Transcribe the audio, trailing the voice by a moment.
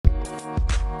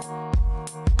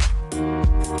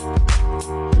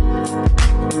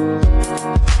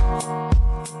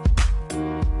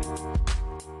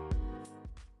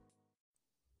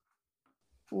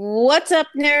What's up,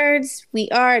 nerds? We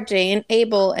are Jay and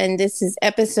Abel, and this is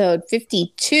episode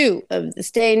 52 of the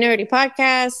Stay Nerdy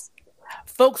podcast.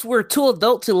 Folks, we're two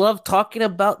adults who love talking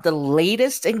about the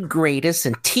latest and greatest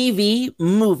in TV,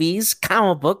 movies,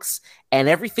 comic books, and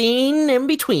everything in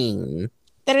between.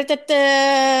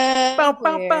 Da-da-da-da. Bow,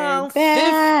 bow, bow.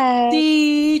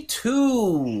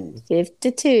 52.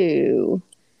 52.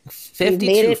 52, We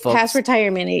made it folks. past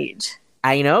retirement age.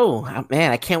 I know.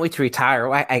 Man, I can't wait to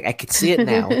retire. I could see it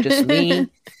now. Just me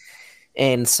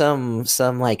and some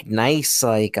like nice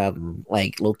like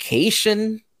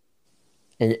location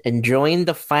and enjoying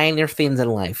the finer things in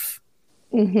life.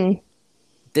 Mm-hmm.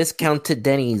 Discounted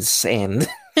Denny's and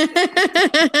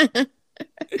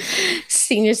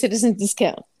senior citizen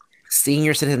discount.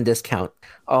 Senior citizen discount.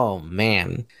 Oh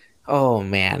man.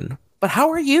 But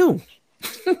how are you?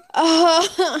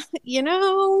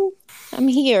 I'm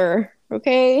here.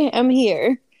 Okay, I'm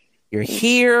here. You're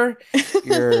here.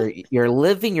 You're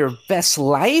living your best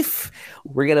life.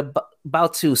 We're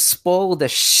about to spoil the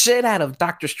shit out of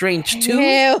Doctor Strange 2.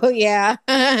 Hell yeah.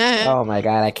 Oh my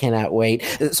god, I cannot wait.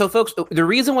 So folks, the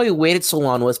reason why we waited so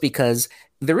long was because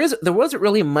there wasn't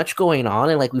really much going on,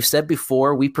 and like we've said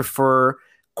before, we prefer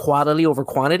quality over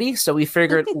quantity. So we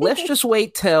figured let's just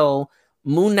wait till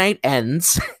Moon Knight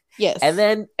ends. Yes. And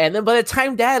then by the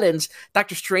time that ends,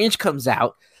 Doctor Strange comes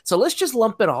out. So let's just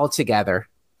lump it all together.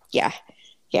 Yeah.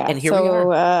 And here we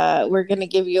are. We're going to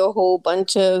give you a whole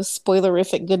bunch of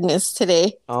spoilerific goodness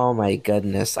today. Oh my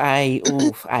goodness. I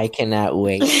cannot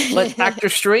wait. But Doctor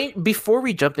Strange, before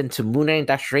we jump into Moon Knight and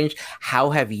Doctor Strange,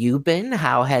 how have you been?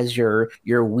 How has your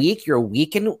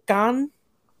weekend gone?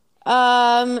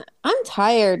 I'm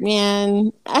tired, man.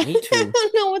 Me too. I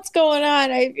don't know what's going on.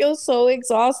 I feel so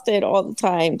exhausted all the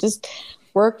time. Just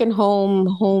work and home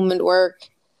and work.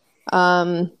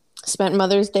 Spent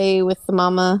Mother's Day with the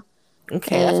mama.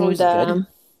 Okay, that's always good.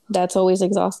 That's always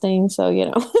exhausting.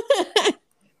 So,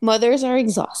 mothers are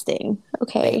exhausting.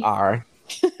 Okay. They are.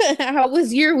 How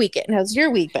was your weekend? How's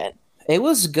your week been? It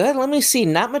was good. Let me see.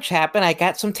 Not much happened. I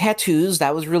got some tattoos.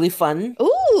 That was really fun.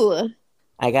 Ooh.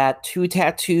 I got 2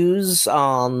 tattoos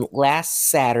on last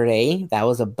Saturday. That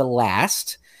was a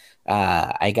blast.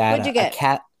 I got What'd you get?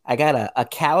 I got a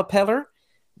caterpillar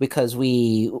because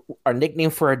our nickname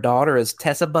for our daughter is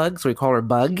Tessa Bug, so we call her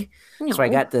Bug. No. So I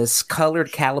got this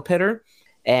colored caterpillar,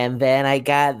 and then I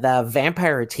got the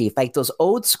vampire teeth, like those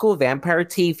old school vampire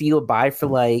teeth you would buy for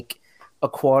like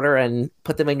 $0.25 and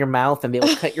put them in your mouth and be able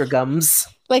to cut your gums.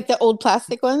 Like the old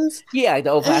plastic ones? Yeah, the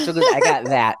old plastic ones. I got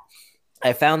that.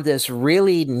 I found this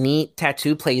really neat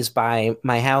tattoo place by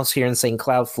my house here in St.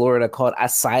 Cloud, Florida called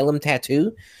Asylum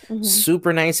Tattoo. Mm-hmm.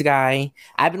 Super nice guy.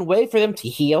 I've been waiting for them to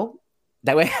heal.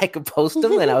 That way I could post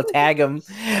them and I'll tag them.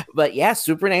 But yeah,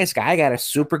 super nice guy. I got a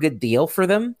super good deal for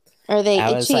them. Are they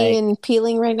itchy and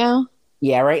peeling right now?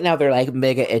 Yeah, right now they're like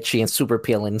mega itchy and super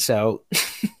peeling. So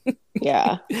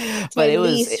yeah. It's but my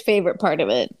least favorite part of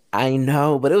it. I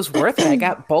know, but it was worth it. I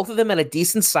got both of them at a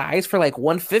decent size for like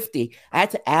 $150. I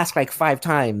had to ask like 5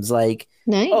 times, like,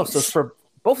 nice. Oh, so it's for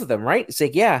both of them, right? It's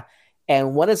like, yeah.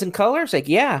 And one is in color. It's like,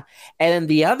 yeah. And then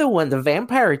the other one, the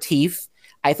vampire teeth,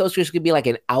 I thought it was going to be like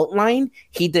an outline.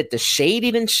 He did the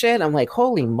shading and shit. I'm like,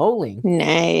 holy moly.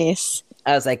 Nice.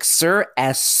 I was like, sir,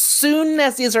 as soon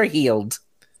as these are healed,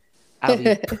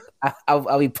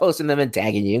 I'll be posting them and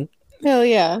tagging you. Hell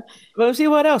yeah. But let's see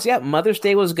what else. Yeah, Mother's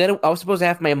Day was good. I was supposed to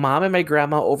have my mom and my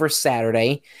grandma over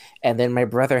Saturday. And then my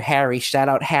brother Harry, shout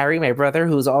out Harry, my brother,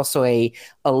 who's also a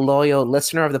loyal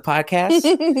listener of the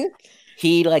podcast.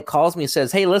 He like calls me and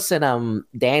says, hey, listen,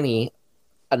 Danny,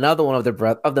 another one of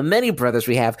the many brothers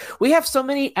we have. I have so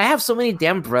many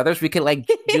damn brothers. We could like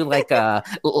do like a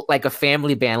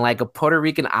family band, like a Puerto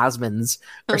Rican Osmonds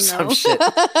or some shit.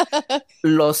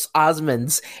 Los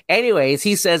Osmonds. Anyways,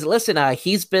 he says, listen,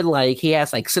 he's been like, he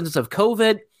has like symptoms of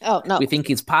COVID. Oh no. We think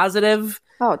he's positive.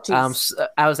 Oh geez.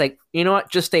 I was like, you know what?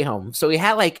 Just stay home. So we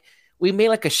made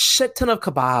like a shit ton of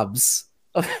kebabs.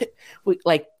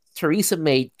 Like Teresa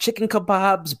made chicken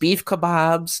kebabs, beef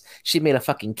kebabs. She made a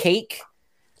fucking cake.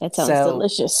 That sounds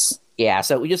delicious. Yeah,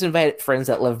 so we just invited friends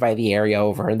that live by the area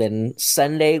over. And then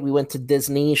Sunday, we went to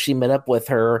Disney. She met up with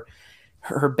her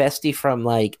bestie from,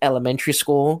 like, elementary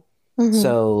school. Mm-hmm.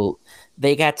 So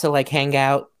they got to, like, hang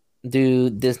out, do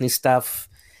Disney stuff.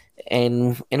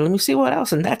 And let me see what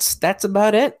else. And that's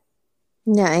about it.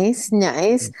 Nice.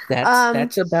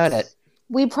 That's about it.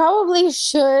 We probably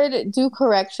should do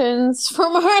corrections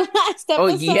from our last episode. Oh,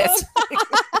 yes.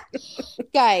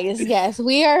 Guys, yes,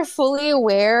 we are fully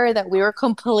aware that we were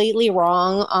completely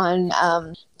wrong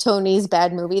on Tony's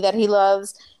bad movie that he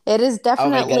loves. It is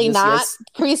definitely not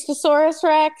Priestasaurus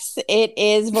Rex. It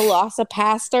is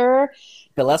Velocipaster.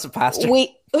 Velocipaster.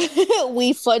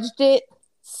 We fudged it.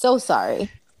 So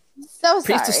sorry. So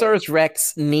sorry. Priestesaurus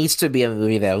Rex needs to be a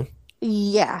movie, though.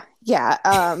 Yeah.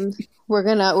 We're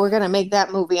gonna make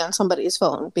that movie on somebody's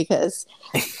phone because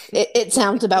it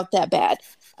sounds about that bad.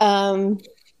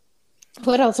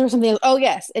 What else? There was something else. Oh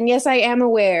yes, and yes, I am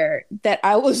aware that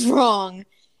I was wrong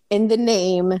in the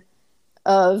name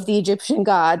of the Egyptian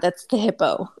god. That's the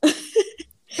hippo.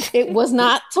 It was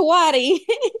not Tawadi.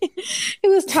 It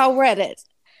was Tawredet.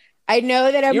 I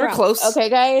know that You were wrong. close. Okay,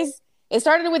 guys. It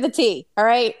started with a T. All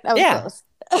right, that was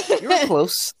close. You were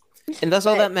close, and that's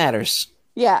all that matters.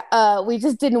 Yeah, we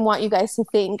just didn't want you guys to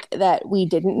think that we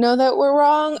didn't know that we're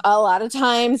wrong. A lot of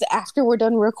times after we're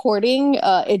done recording,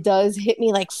 it does hit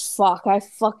me like, fuck, I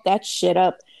fucked that shit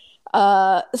up. So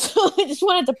I just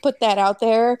wanted to put that out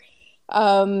there.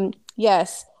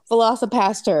 Yes,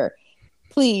 Velocipaster,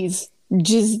 please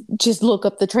just look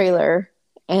up the trailer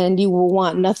and you will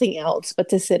want nothing else but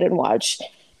to sit and watch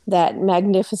that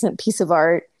magnificent piece of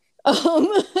art.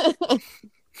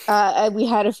 We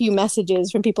had a few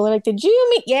messages from people like, "Did you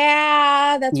meet?"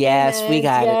 Yeah, that's yes, we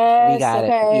got it. We got it.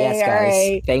 Yes, guys.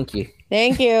 Right. Thank you.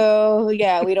 Thank you.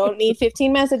 Yeah, we don't need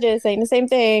 15 messages saying the same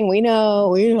thing. We know.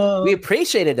 We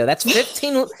appreciate it though. That's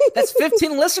 15. That's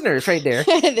 15 listeners right there.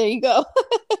 There you go.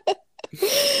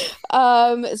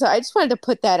 So I just wanted to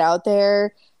put that out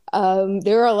there.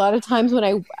 There are a lot of times when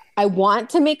I want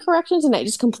to make corrections and I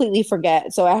just completely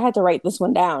forget. So I had to write this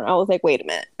one down. I was like, wait a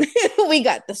minute, we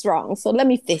got this wrong. So let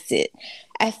me fix it.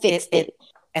 I fixed it.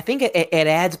 I think it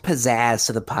adds pizzazz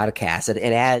to the podcast.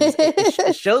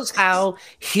 It shows how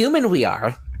human we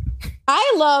are.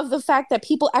 I love the fact that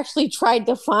people actually tried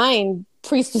to find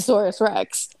Priestesaurus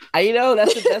Rex. I know,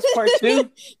 that's the best part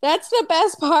too. That's the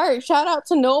best part. Shout out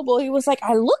to Noble. He was like,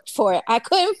 I looked for it. I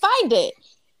couldn't find it.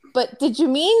 But did you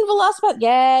mean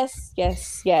Velocipaster?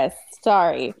 Yes.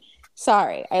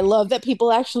 Sorry. I love that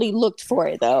people actually looked for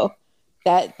it, though.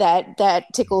 That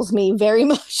tickles me very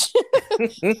much.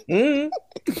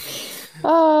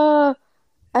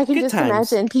 I can just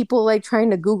imagine people like trying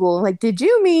to Google, like, did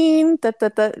you mean that?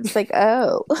 It's like,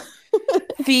 oh.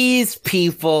 These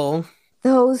people.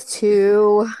 Those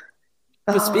two.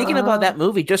 But speaking about that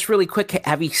movie, just really quick,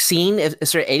 have you seen,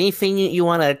 is there anything you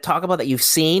want to talk about that you've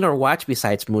seen or watched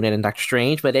besides Moon Knight and Doctor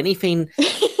Strange? But anything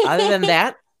other than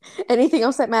that? Anything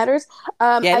else that matters?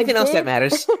 Anything else that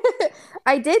matters.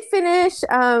 I did finish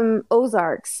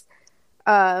Ozarks.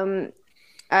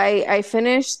 I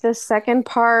finished the second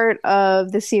part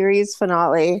of the series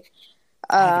finale.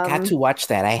 I've got to watch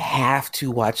that. I have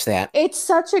to watch that. It's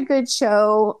such a good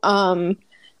show.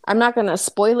 I'm not going to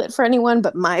spoil it for anyone,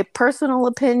 but my personal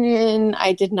opinion,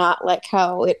 I did not like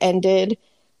how it ended.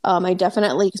 I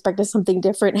definitely expected something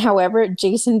different. However,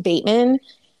 Jason Bateman,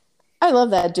 I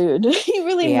love that dude. He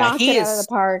really knocked it out of the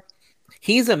park.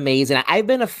 He's amazing. I've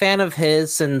been a fan of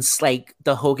his since like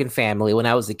the Hogan Family when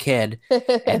I was a kid.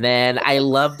 And then I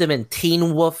loved him in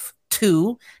Teen Wolf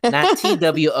 2, not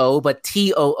TWO, but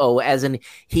TOO, as in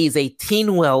he's a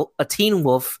teen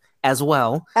wolf as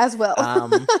well. Let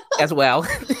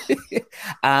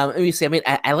me see. I mean,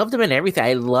 I loved him in everything.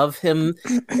 I love him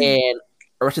in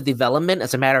Arrested Development.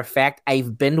 As a matter of fact,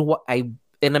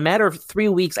 in a matter of 3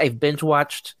 weeks, I've binge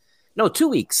watched. No, 2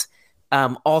 weeks.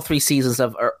 All 3 seasons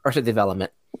of Arrested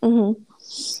Development.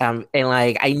 Mm-hmm. And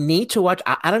like, I need to watch.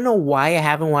 I don't know why I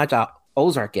haven't watched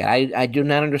Ozark yet. I do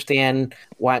not understand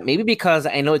why. Maybe because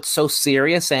I know it's so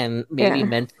serious, and maybe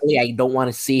mentally I don't want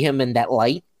to see him in that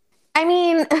light. I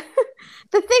mean,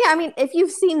 if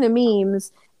you've seen the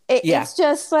memes, it's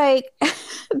just like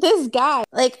this guy,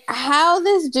 like how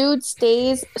this dude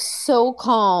stays so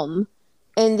calm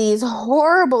in these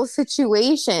horrible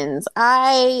situations.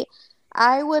 I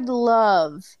would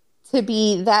love to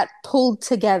be that pulled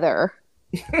together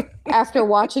after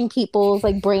watching people's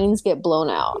like brains get blown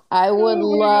out. I would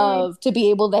love to be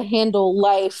able to handle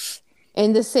life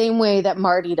in the same way that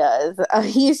Marty does.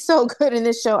 He's so good in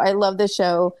this show. I love this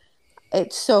show.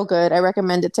 It's so good. I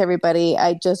recommend it to everybody.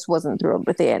 I just wasn't thrilled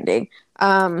with the ending.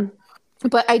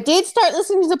 But I did start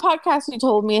listening to the podcast you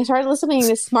told me. I started listening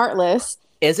to Smartless.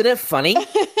 Isn't it funny?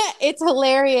 It's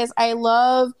hilarious. I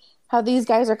love how these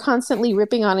guys are constantly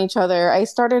ripping on each other. I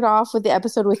started off with the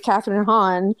episode with Catherine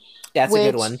Hahn. That's a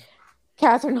good one.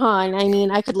 Catherine Hahn, I mean,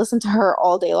 I could listen to her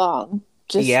all day long.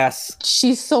 Yes.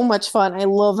 She's so much fun. I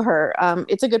love her.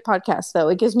 It's a good podcast, though.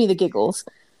 It gives me the giggles.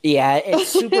 Yeah, it's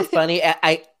super funny.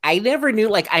 I never knew,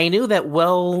 like, I knew that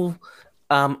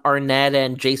Arnett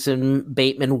and Jason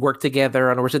Bateman worked together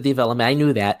on Arrested Development. I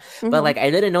knew that. Mm-hmm. But, like, I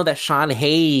didn't know that Sean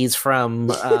Hayes from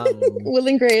Will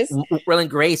and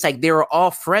Grace, like, they were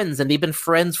all friends, and they've been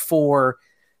friends for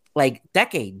like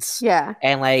decades. Yeah.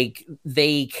 And like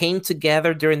they came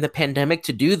together during the pandemic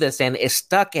to do this, and it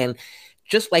stuck. And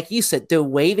just like you said, the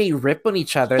way they rip on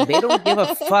each other, they don't give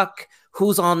a fuck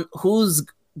who's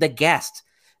the guest.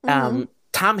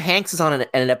 Tom Hanks is on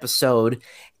an episode,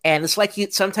 and it's like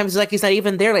sometimes it's like he's not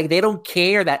even there. Like they don't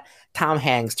care that Tom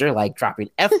Hanks. They're like dropping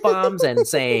F-bombs and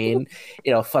saying,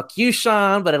 fuck you,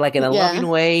 Sean, but like in a loving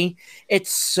way.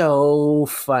 It's so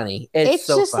funny. It's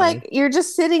so just funny. Like you're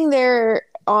just sitting there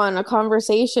on a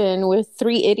conversation with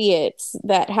three idiots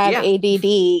that have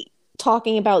ADD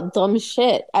talking about dumb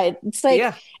shit. It's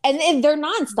like, and they're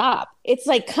nonstop. It's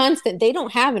like constant. They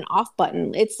don't have an off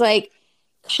button. It's like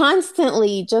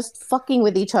constantly just fucking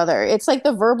with each other. It's like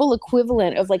the verbal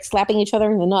equivalent of like slapping each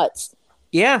other in the nuts.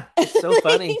 Yeah, it's so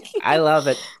funny. I love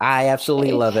it. I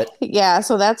absolutely love it. Yeah,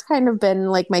 so that's kind of been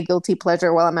like my guilty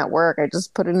pleasure while I'm at work. I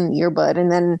just put it in an earbud,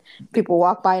 and then people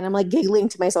walk by and I'm like giggling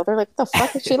to myself. They're like, what the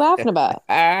fuck is she laughing about?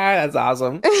 That's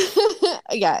awesome.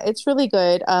 Yeah, it's really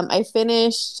good. I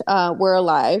finished We're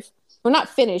Alive. We're not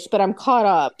finished, but I'm caught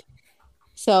up.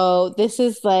 So this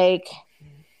is like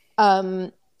I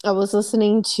was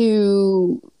listening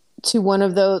to one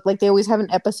of those, like they always have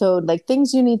an episode like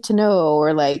things you need to know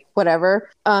or like whatever.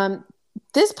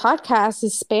 This podcast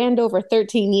has spanned over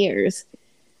 13 years.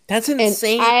 That's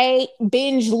insane. And I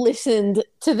binge listened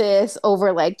to this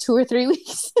over like 2 or 3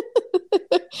 weeks.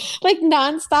 Like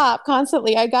nonstop,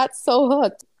 constantly. I got so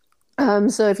hooked.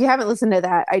 So if you haven't listened to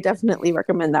that, I definitely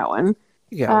recommend that one.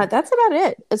 Yeah. That's about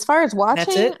it. As far as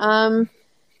watching,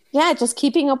 just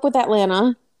keeping up with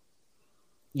Atlanta.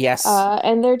 Yes.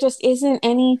 And there just isn't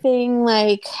anything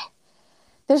like,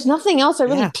 there's nothing else that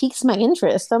really piques my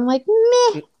interest. I'm like,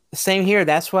 meh. Same here.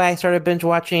 That's why I started binge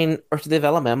watching Arrested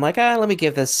Development. I'm like, let me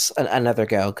give this another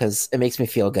go because it makes me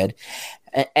feel good.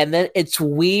 And then it's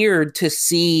weird to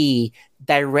see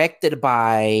directed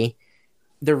by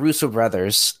the Russo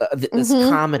brothers, this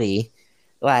comedy,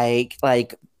 like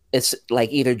it's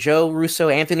like either Joe Russo,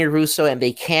 Anthony Russo, and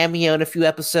they cameo in a few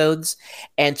episodes.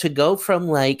 And to go from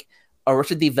like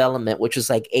Arrested Development, which is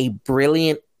like a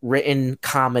brilliant written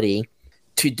comedy,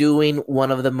 to doing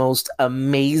one of the most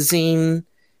amazing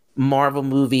Marvel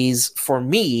movies for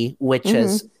me, which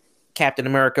is Captain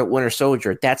America Winter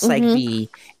Soldier. That's like the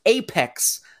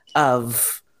apex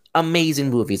of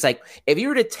amazing movies. Like if you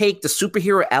were to take the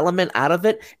superhero element out of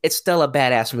it, it's still a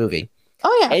badass movie.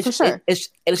 Oh yeah, for sure. It's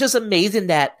just amazing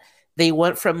that they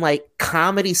went from like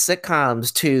comedy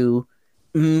sitcoms to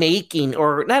making,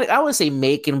 or not, I wouldn't say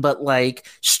making, but like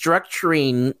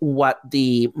structuring what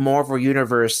the Marvel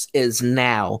universe is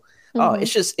now. Oh,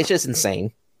 it's just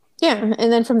insane. Yeah,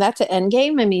 and then from that to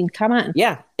Endgame, I mean, come on.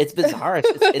 Yeah, it's bizarre.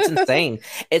 It's insane.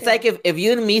 It's like if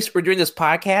you and me were doing this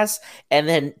podcast, and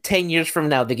then 10 years from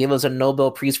now they give us a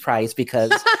Nobel Peace Prize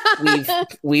because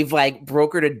we've like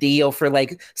brokered a deal for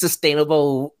like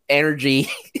sustainable energy.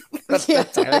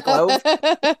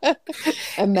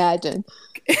 Imagine.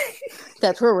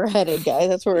 That's where we're headed, guys.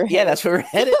 That's where we're headed. Yeah, that's where we're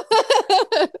headed.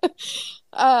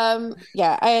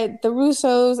 The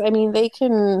Russos, I mean, they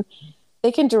can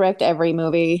direct every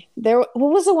movie. What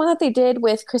was the one that they did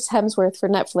with Chris Hemsworth for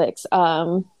Netflix?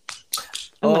 Oh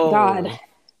my God.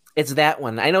 It's that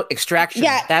one. I know, Extraction.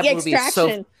 Yeah, that movie Extraction.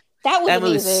 Is so, that was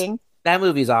amazing. That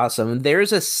movie's awesome.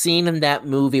 There's a scene in that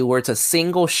movie where it's a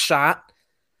single shot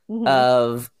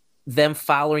of them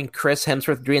following Chris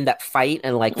Hemsworth during that fight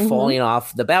and like falling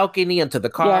off the balcony into the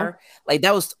car. Yeah. Like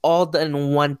that was all done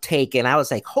in one take. And I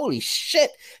was like, holy shit,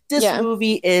 this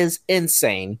movie is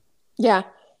insane. Yeah.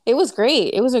 It was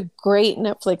great. It was a great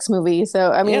Netflix movie.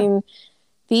 So, I mean,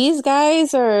 these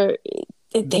guys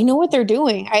they know what they're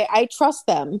doing. I trust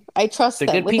them. I trust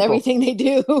them with everything they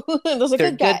do. Those are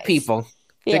good guys. Good people.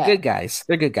 They're good guys.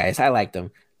 They're good guys. I like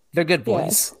them. They're good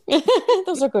boys. Yes.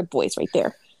 Those are good boys right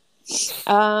there.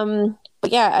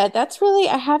 But yeah, that's really,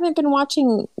 I haven't been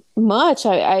watching much.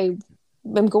 I'm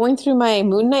going through my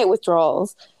Moon Knight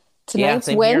withdrawals. Tonight's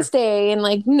Wednesday and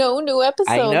like no new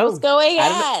episode. What's going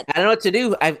on? I don't know what to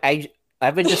do.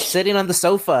 I've been just sitting on the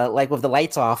sofa like with the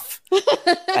lights off,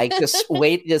 like just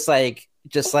waiting.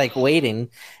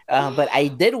 But I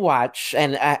did watch,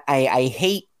 and I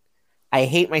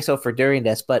hate myself for doing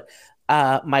this, but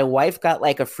my wife got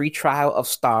like a free trial of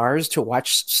Stars to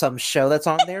watch some show that's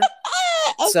on there.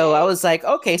 Okay. So I was like,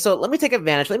 okay, so let me take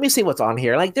advantage. Let me see what's on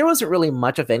here. Like there wasn't really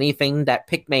much of anything that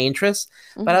piqued my interest,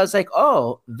 but I was like,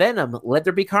 oh, Venom, Let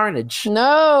There Be Carnage.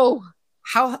 No.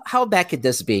 How bad could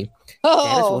this be?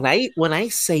 Dennis, when I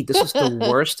say this is the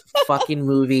worst fucking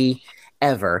movie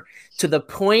ever, to the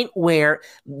point where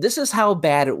this is how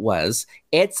bad it was.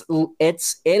 It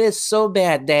is so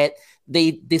bad that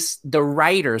the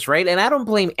writers, right? And I don't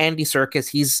blame Andy Serkis.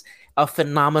 He's a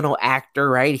phenomenal actor,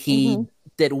 right? He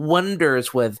did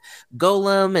wonders with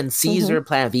Golem and Caesar,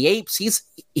 Planet of the Apes.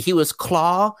 He was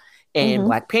Claw in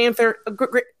Black Panther.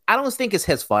 I don't think it's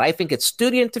his fault. I think it's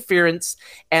studio interference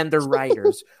and the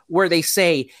writers where they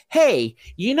say, hey,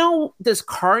 you know this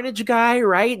Carnage guy,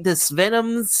 right? This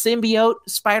Venom symbiote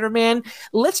Spider-Man?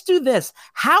 Let's do this.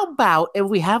 How about if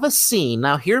we have a scene,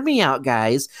 now hear me out,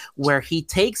 guys, where he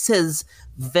takes his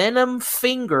Venom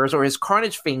fingers or his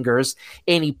Carnage fingers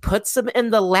and he puts them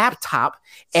in the laptop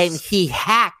and he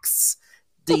hacks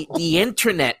the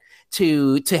internet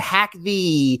to hack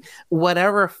the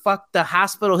whatever fuck the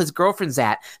hospital his girlfriend's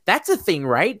at. That's a thing,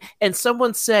 right? And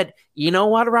someone said, you know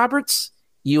what, Roberts?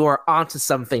 You are onto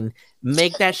something.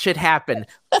 Make that shit happen.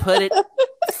 Put it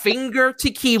finger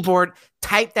to keyboard,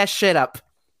 type that shit up.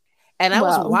 And I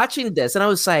was watching this and I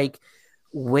was like,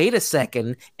 wait a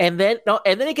second. And then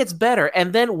it gets better.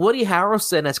 And then Woody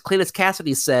Harrelson as Cletus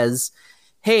Cassidy says,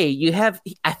 hey, you have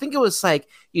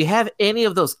any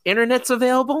of those internets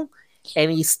available?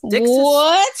 And he sticks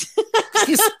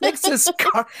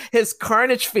his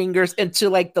Carnage fingers into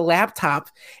like the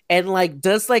laptop and like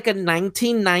does like a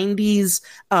 1990s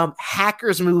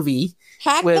hackers movie.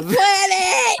 Hack the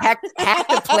planet. Hack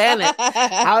the planet.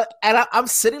 I'm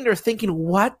sitting there thinking,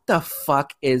 what the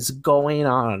fuck is going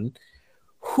on?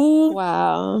 Who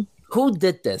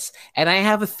did this? And I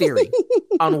have a theory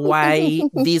on why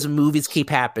these movies keep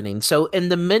happening. So in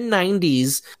the mid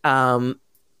 90s,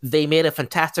 they made a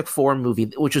Fantastic Four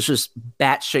movie, which was just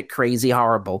batshit crazy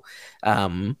horrible.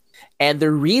 And the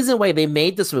reason why they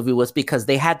made this movie was because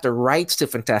they had the rights to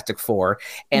Fantastic Four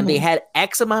and they had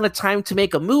X amount of time to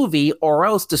make a movie or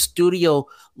else the studio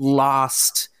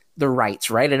lost the rights,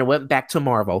 right? And it went back to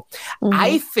Marvel.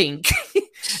 I think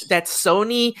that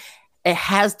Sony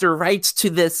has the rights to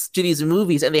these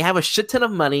movies and they have a shit ton of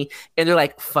money and they're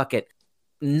like, fuck it.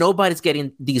 Nobody's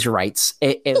getting these rights.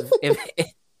 If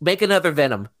make another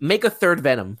Venom. Make a third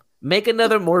Venom. Make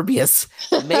another Morbius.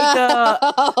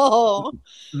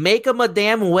 Make a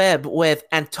Madame Web with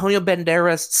Antonio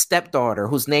Banderas' stepdaughter,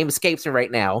 whose name escapes me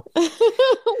right now.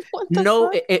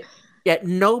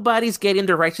 Nobody's getting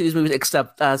the rights to these movies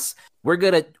except us. We're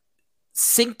gonna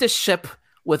sink the ship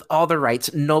with all the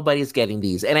rights. Nobody's getting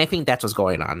these, and I think that's what's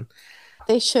going on.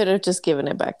 They should have just given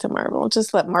it back to Marvel.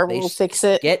 Just let Marvel fix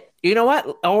it. You know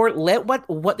what? Or let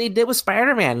what they did with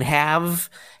Spider-Man. Have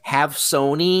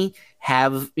Sony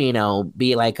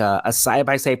be like a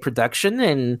side-by-side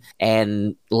production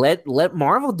and let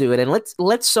Marvel do it. And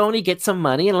let Sony get some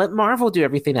money and let Marvel do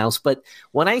everything else. But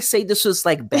when I say this was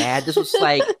like bad, this was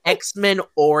like X-Men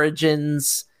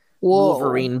Origins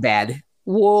Wolverine bad.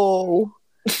 Whoa.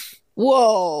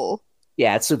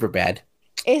 Yeah, it's super bad.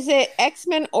 Is it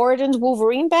X-Men Origins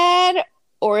Wolverine bad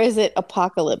or is it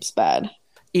Apocalypse bad?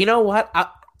 You know what?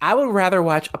 I would rather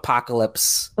watch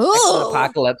Apocalypse than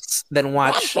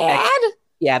watch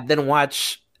than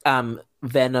watch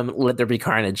Venom Let There Be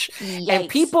Carnage. Yikes. And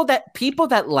people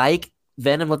that like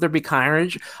Venom Let There Be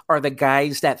Carnage are the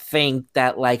guys that think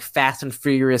that like Fast and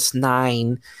Furious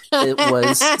 9 it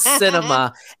was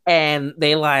cinema and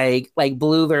they like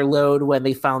blew their load when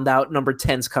they found out number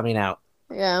 10's coming out.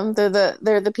 Yeah,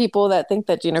 they're the people that think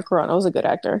that Gina Carano is a good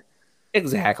actor.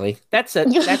 Exactly. That's it.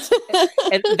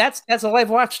 That's all I've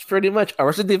watched pretty much.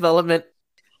 Arrested Development.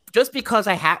 Just because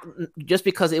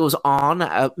it was on,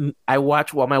 I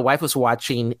watched while my wife was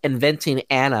watching Inventing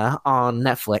Anna on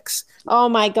Netflix. Oh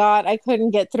my god, I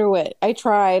couldn't get through it. I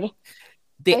tried.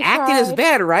 The acting is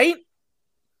bad, right?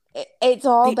 It's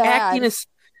all bad. Acting is.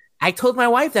 I told my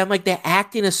wife that I'm like, the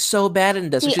acting is so bad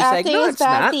in this. And she's like, no, it's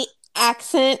not. The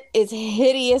accent is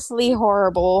hideously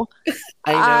horrible.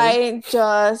 I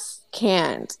just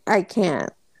can't. I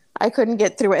couldn't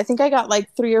get through it. I think I got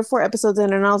like 3 or 4 episodes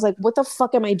in and I was like, what the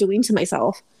fuck am I doing to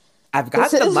myself? I've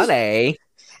got the money.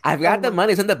 I've got the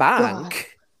money in the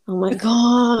bank. Oh my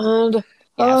god.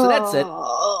 Yeah, so that's it.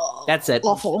 That's it.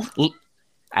 Awful.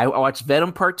 I watched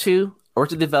Venom Part 2,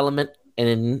 Arrested Development,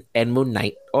 and Moon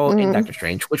Knight. And Doctor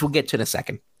Strange, which we'll get to in a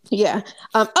second. Yeah.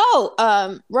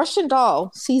 Russian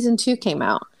Doll season 2 came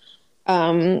out.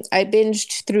 I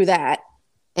binged through that,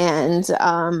 and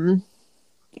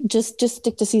just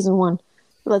stick to season 1.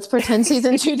 Let's pretend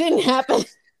season 2 didn't happen.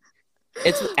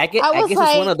 I guess it's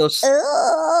one of those.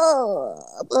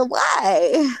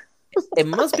 Why? It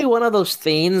must be one of those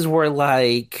things where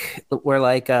DC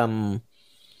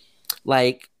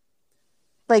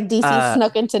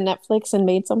snuck into Netflix and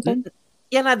made something.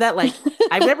 Yeah, not that like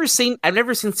I've never seen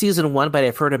season 1, but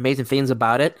I've heard amazing things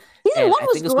about it. Season 1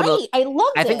 was great. I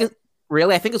loved it. I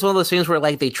think it's one of those things where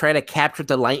like they try to capture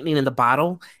the lightning in the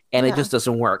bottle and it just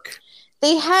doesn't work.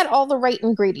 They had all the right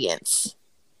ingredients.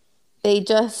 They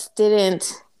just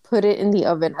didn't put it in the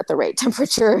oven at the right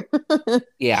temperature.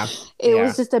 Yeah. It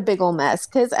was just a big old mess.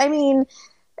 Because, I mean,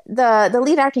 the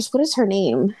lead actress, what is her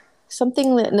name?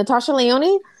 Something Natasha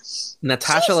Lyonne?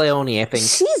 Natasha Lyonne, I think.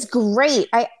 She's great.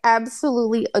 I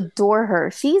absolutely adore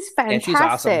her. She's fantastic. Yeah, she's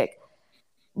awesome.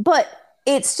 But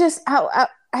it's just how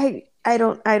I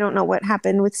don't know what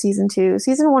happened with season 2.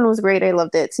 Season 1 was great. I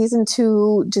loved it. Season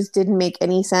 2 just didn't make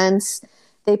any sense.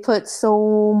 They put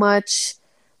so much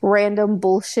random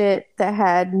bullshit that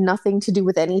had nothing to do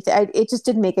with anything. It just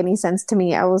didn't make any sense to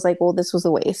me. I was like, well, this was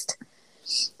a waste.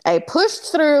 I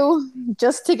pushed through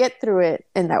just to get through it,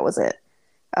 and that was it.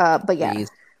 But yeah.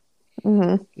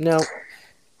 Mm-hmm. No.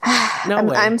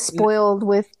 I'm spoiled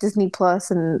with Disney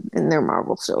Plus and their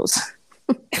Marvel shows.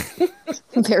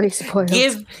 Very spoiled.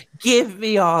 Give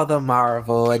me all the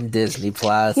Marvel and Disney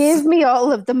Plus. Give me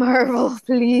all of the Marvel,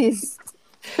 please.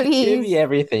 Give me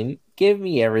everything.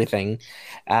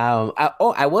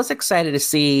 I was excited to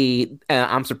see.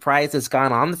 I'm surprised it's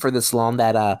gone on for this long.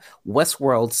 That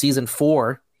Westworld season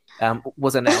 4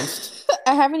 was announced.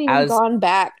 I haven't even gone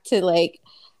back to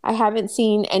I haven't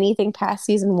seen anything past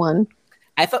season 1.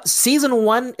 I thought season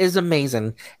 1 is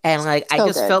amazing, and I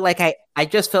just felt like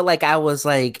I was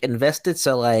invested.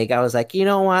 So I was like, you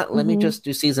know what? Let me just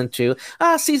do season 2.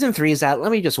 Season 3 is out.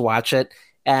 Let me just watch it.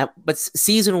 But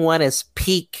season 1 is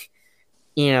peak,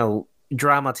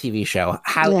 drama TV show.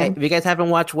 If you guys haven't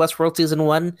watched Westworld season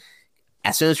 1,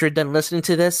 as soon as you're done listening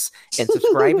to this and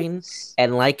subscribing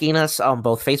and liking us on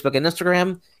both Facebook and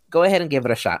Instagram, go ahead and give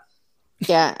it a shot.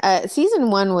 Yeah, season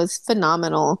 1 was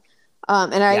phenomenal.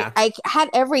 And I had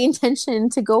every intention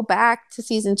to go back to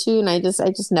season 2, and I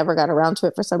just never got around to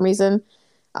it for some reason.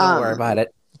 Don't worry about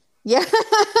it. Yeah.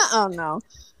 Oh no.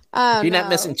 You're not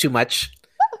missing too much.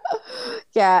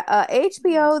 Yeah.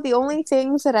 HBO. The only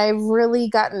things that I've really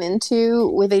gotten into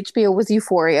with HBO was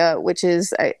Euphoria, which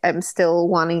is I'm still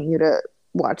wanting you to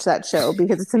watch that show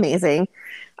because it's amazing.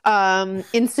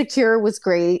 Insecure was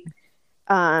great.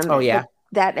 Oh yeah.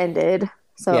 That ended.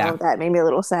 So that made me a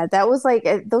little sad. That was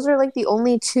those are the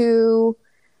only 2,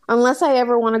 unless I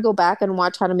ever want to go back and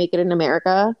watch How to Make It in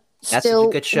America. That's still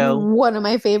a good show. One of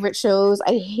my favorite shows.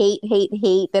 I hate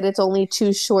that it's only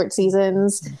 2 short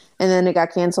seasons and then it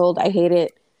got canceled. I hate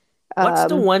it. What's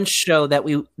the one show that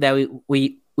we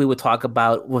would talk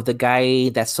about with the guy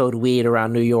that sold weed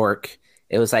around New York?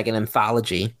 It was like an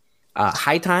anthology.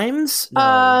 High Times?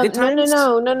 No. Good Times?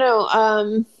 No.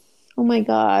 Oh my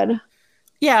God.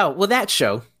 Yeah, well, that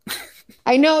show.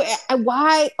 I know.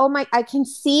 Why? Oh my! I can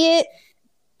see it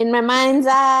in my mind's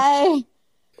eye.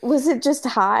 Was it just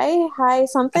High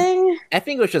something? I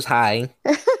think it was just High.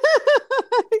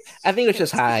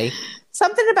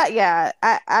 Something about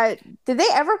I did they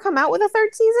ever come out with a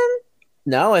 3rd season?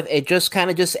 No, it just kind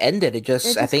of just ended. It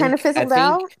just kind of fizzled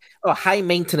out. Oh, High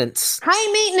Maintenance.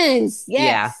 High Maintenance.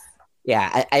 Yes.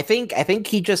 Yeah. I think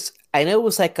he just. I know it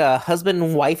was like a husband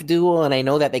and wife duo, and I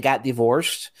know that they got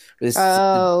divorced.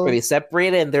 Or they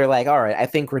separated, and they're like, all right, I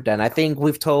think we're done. I think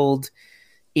we've told,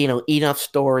 enough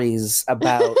stories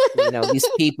about, these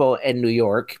people in New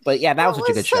York. But yeah, that was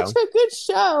such a good show. Such a good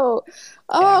show.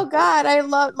 Oh, God. I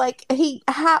love,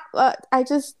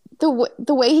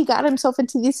 the way he got himself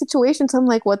into these situations. I'm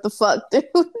like, what the fuck, dude?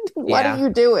 What are you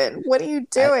doing? What are you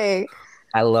doing?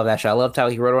 I love that show. I loved how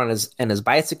he rode on his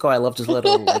bicycle. I loved his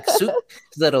little suit,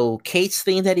 his little case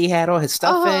thing that he had all his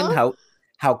stuff in.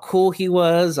 How cool he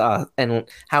was, and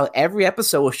how every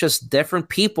episode was just different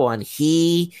people, and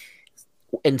he,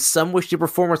 in some way, shape, or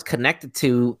form, was connected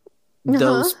to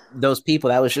those people.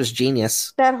 That was just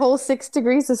genius. That whole 6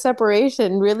 degrees of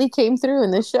separation really came through in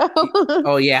the show.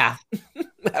 Oh yeah,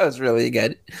 that was really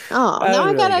good. Oh, now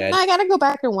I gotta go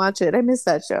back and watch it. I missed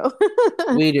that show.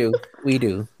 We do.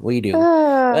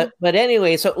 But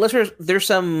anyway, so listeners, there's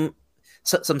some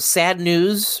sad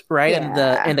news, right,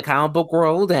 in the comic book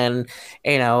world, and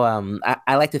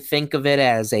I like to think of it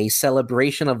as a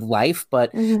celebration of life,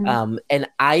 but an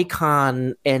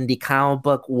icon in the comic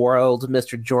book world,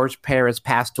 Mr. George Paris,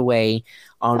 passed away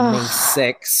on May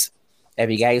 6th. If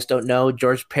you guys don't know,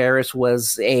 George Paris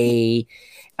was a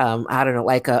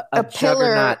pillar.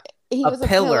 Juggernaut. He was a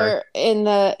pillar in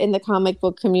the comic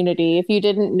book community. If you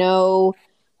didn't know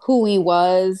who he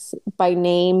was by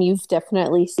name, you've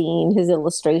definitely seen his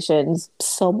illustrations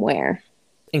somewhere.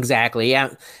 Exactly.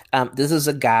 Yeah. This is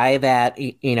a guy that,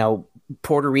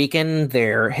 Puerto Rican.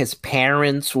 His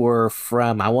parents were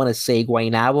from, I want to say,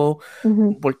 Guaynabo,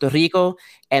 Puerto Rico.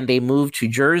 and they moved to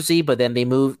Jersey, but then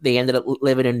they ended up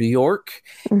living in New York,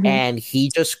 and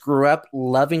he just grew up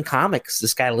loving comics.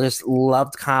 This guy just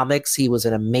loved comics. He was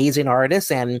an amazing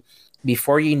artist, and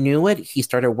before you knew it, he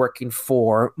started working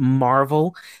for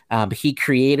Marvel. He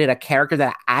created a character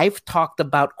that I've talked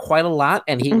about quite a lot,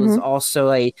 and he was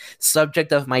also a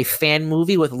subject of my fan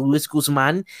movie with Luis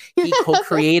Guzman. He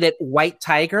co-created White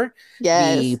Tiger,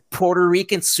 the Puerto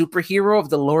Rican superhero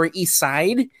of the Lower East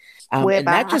Side. And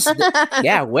not just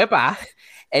Weba.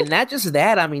 And not just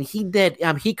that, I mean,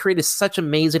 he created such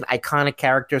amazing, iconic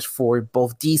characters for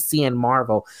both DC and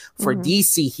Marvel. For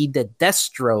DC, he did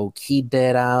Deathstroke. He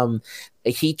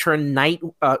turned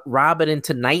Robin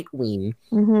into Nightwing.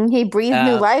 He breathed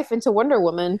new life into Wonder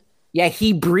Woman. Yeah,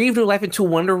 he breathed new life into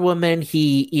Wonder Woman.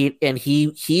 He's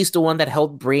the one that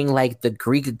helped bring like the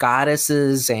Greek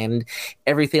goddesses and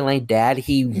everything like that.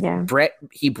 He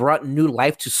brought new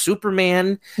life to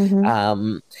Superman.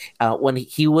 When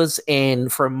he was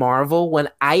for Marvel, when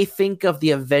I think of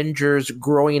the Avengers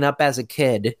growing up as a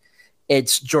kid,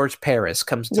 it's George Perez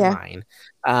comes to mind.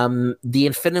 The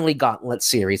Infinity Gauntlet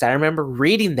series. I remember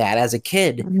reading that as a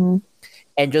kid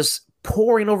and just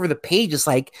poring over the pages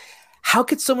like, how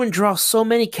could someone draw so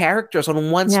many characters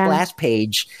on one splash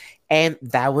page? And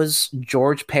that was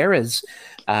George Perez.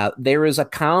 There is a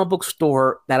comic book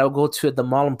store that I'll go to at the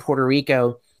mall in Puerto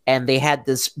Rico, and they had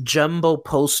this jumbo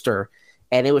poster,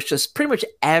 and it was just pretty much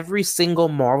every single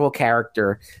Marvel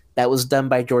character that was done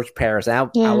by George Perez. I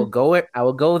will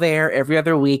go there every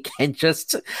other week and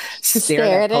just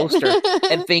stare at that poster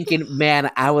and thinking,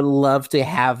 man, I would love to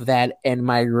have that in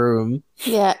my room.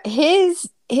 Yeah, his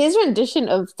rendition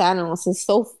of Thanos is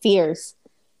so fierce.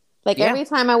 Like every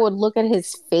time I would look at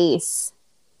his face,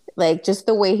 like just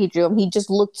the way he drew him, he just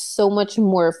looked so much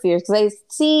more fierce. Because I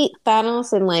see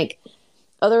Thanos in like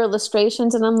other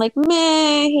illustrations, and I'm like,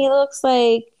 man, he looks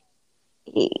like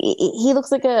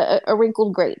a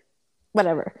wrinkled grape,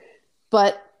 whatever.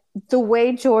 But the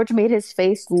way George made his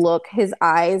face look, his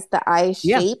eyes, the eye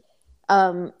shape,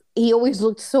 he always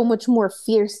looked so much more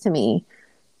fierce to me.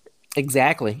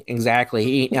 Exactly.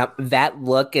 That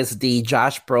look is the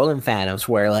Josh Brolin Thanos,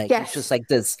 where like it's just like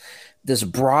this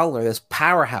brawler, this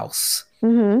powerhouse.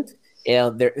 You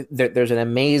know, there's an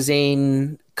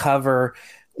amazing cover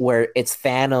where it's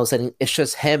Thanos and it's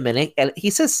just him, and he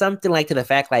says something like to the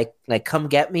fact like come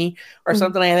get me or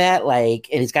something like that, like,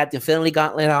 and he's got the Infinity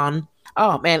Gauntlet on.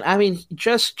 Oh man, I mean,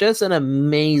 just an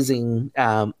amazing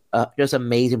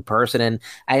amazing person. And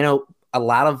I know a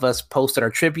lot of us posted our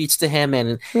tributes to him,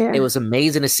 and it was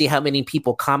amazing to see how many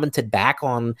people commented back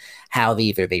on how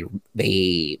they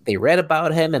read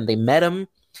about him and they met him.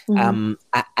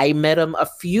 I met him a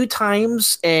few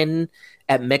times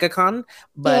at MegaCon,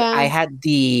 but I had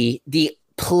the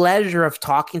pleasure of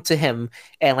talking to him,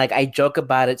 and like I joke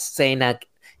about it, saying that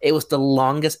it was the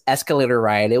longest escalator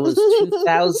ride. It was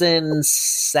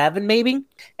 2007 maybe,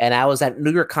 and I was at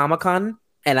New York Comic Con.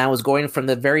 And I was going from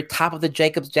the very top of the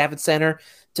Jacobs Javits Center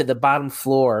to the bottom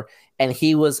floor, and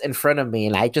he was in front of me,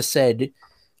 and I just said,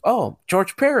 "Oh,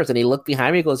 George Perez," and he looked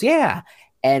behind me, and goes, "Yeah,"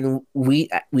 and we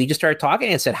just started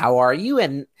talking, and said, "How are you?"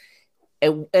 And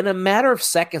in a matter of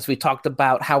seconds, we talked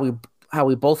about how we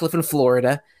both live in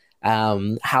Florida,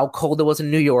 how cold it was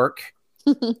in New York,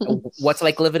 what's it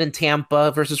like living in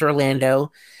Tampa versus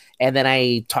Orlando. And then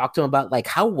I talked to him about like,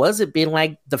 how was it being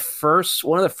like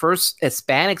one of the first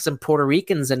Hispanics and Puerto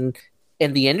Ricans in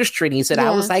the industry? And he said,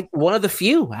 I was like one of the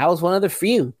few.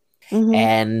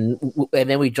 And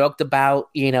then we joked about,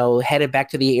 you know, headed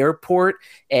back to the airport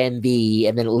and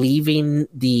then leaving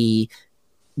the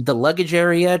luggage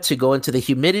area to go into the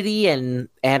humidity, and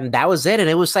that was it. And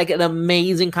it was like an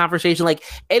amazing conversation. Like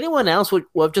anyone else would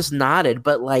have just nodded,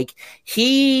 but like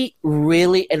he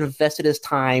really invested his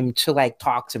time to like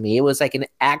talk to me. It was like an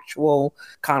actual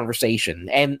conversation,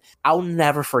 and I'll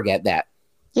never forget that.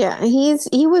 Yeah,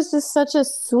 he was just such a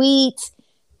sweet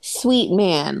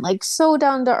man, like so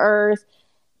down to earth.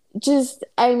 Just,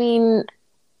 I mean,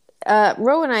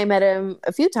 Ro and I met him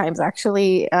a few times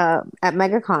actually at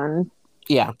MegaCon.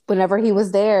 Yeah. Whenever he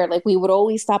was there, like we would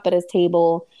always stop at his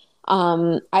table.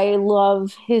 I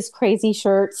love his crazy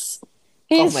shirts.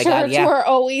 His shirts were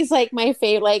always like my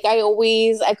favorite. Like I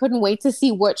couldn't wait to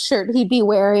see what shirt he'd be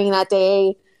wearing that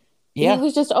day. Yeah. He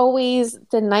was just always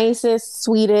the nicest,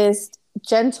 sweetest,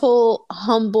 gentle,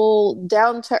 humble,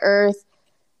 down to earth,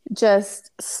 just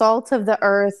salt of the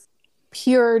earth,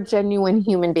 pure, genuine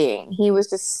human being. He was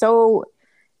just so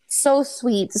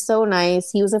sweet, so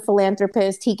nice. He was a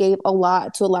philanthropist. He gave a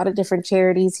lot to a lot of different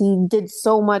charities. He did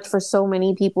so much for so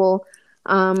many people.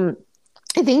 I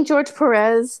think George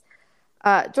Perez,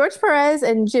 George Perez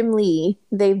and Jim Lee,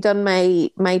 they've done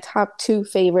my top two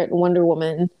favorite Wonder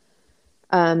Woman.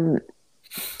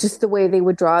 Just the way they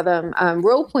would draw them.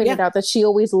 Ro pointed out that she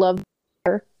always loved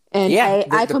her. And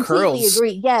I completely curls.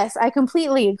 Agree. Yes, I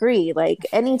completely agree. Like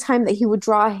anytime that he would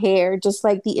draw hair, just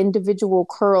like the individual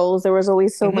curls, there was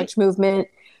always so much movement.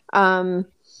 One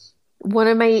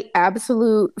of my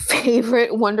absolute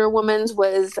favorite Wonder Womans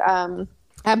was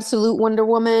Absolute Wonder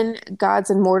Woman, Gods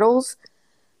and Mortals.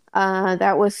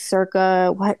 That was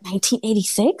circa,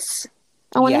 1986?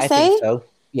 I want to say? I think so.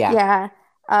 Yeah. Yeah.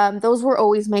 Those were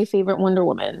always my favorite Wonder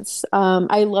Womans.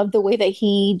 I love the way that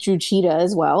he drew Cheetah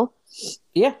as well.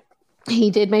 Yeah.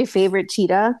 He did my favorite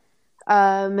Cheetah.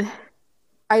 I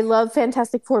love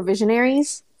Fantastic Four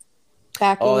Visionaries.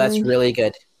 That's really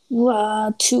good.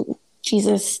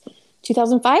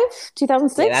 2005?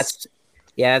 2006?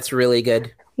 Yeah, that's really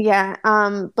good. Yeah.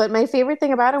 But my favorite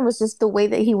thing about him was just the way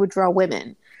that he would draw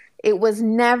women. It was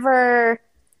never,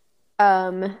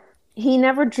 he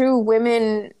never drew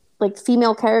women, like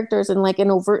female characters, in like an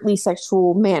overtly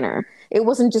sexual manner. It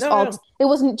wasn't just it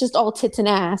wasn't just all tits and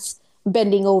ass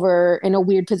bending over in a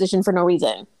weird position for no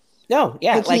reason. No,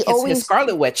 yeah, like his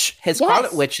Scarlet Witch. His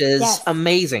Scarlet Witch is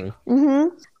amazing.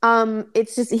 Mm-hmm.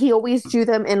 It's just he always drew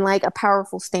them in like a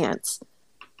powerful stance,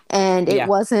 and it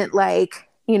wasn't like,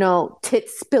 you know,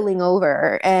 tits spilling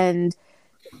over and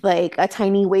like a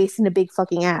tiny waist and a big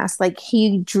fucking ass. Like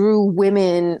he drew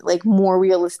women like more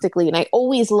realistically, and I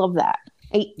always love that.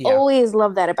 I always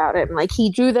love that about him. Like he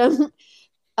drew them,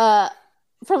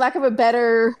 for lack of a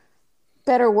better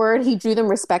word, he drew them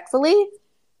respectfully.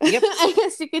 Yep. I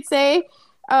guess you could say.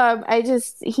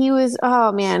 He was,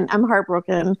 oh man, I'm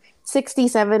heartbroken.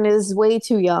 67 is way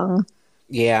too young.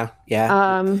 Yeah.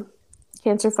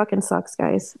 Cancer fucking sucks,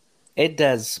 guys. It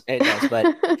does. But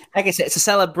like I said, it's a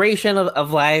celebration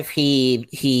of life.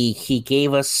 He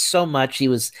gave us so much. He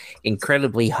was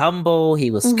incredibly humble. He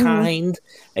was kind.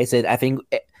 I said, I think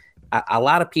a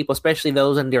lot of people, especially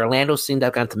those in the Orlando scene that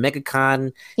have gone to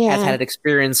MegaCon, has had an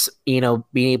experience, you know,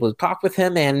 being able to talk with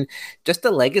him, and just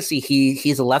the legacy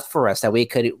he's left for us, that we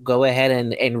could go ahead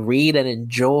and read and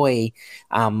enjoy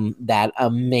that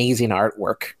amazing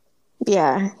artwork.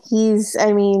 Yeah,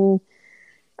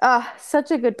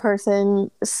 such a good person.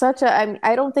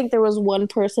 I don't think there was one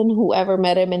person who ever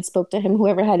met him and spoke to him who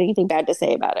ever had anything bad to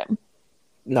say about him.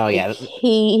 No, yeah.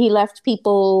 He left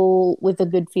people with a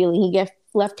good feeling. He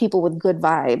left people with good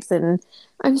vibes, and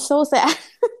I'm so sad.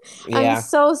 I'm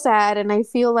so sad, and I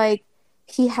feel like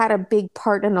he had a big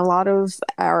part in a lot of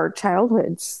our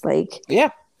childhoods. Like,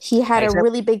 he had a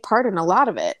really big part in a lot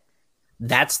of it.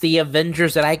 That's the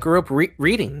Avengers that I grew up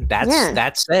reading.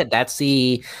 That's it. That's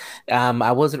the.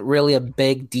 I wasn't really a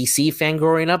big DC fan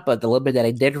growing up, but the little bit that I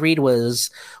did read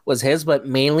was his. But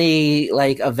mainly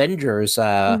like Avengers,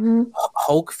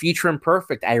 Hulk, Future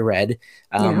Imperfect. I read,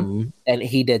 and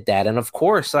he did that. And of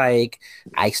course, like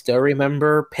I still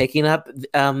remember picking up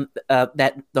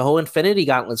that the whole Infinity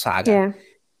Gauntlet saga,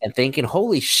 and thinking,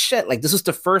 "Holy shit!" Like this was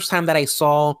the first time that I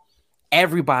saw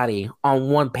everybody on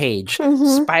one page.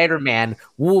 Spider-Man,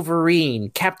 Wolverine,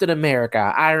 Captain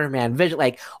America, Iron Man, Vision,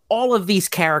 like all of these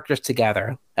characters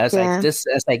together. Like this,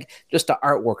 as like just the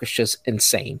artwork is just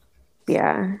insane.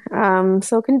 Yeah.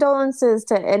 So condolences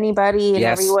to anybody and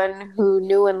everyone who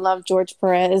knew and loved George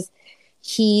Perez.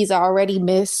 He's already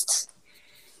missed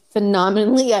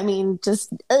phenomenally. I mean,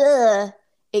 just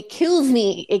it kills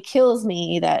me. It kills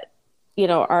me that, you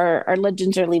know, our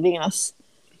legends are leaving us.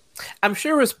 I'm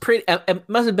sure it was it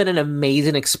must have been an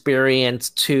amazing experience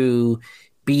to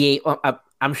be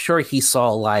I'm sure he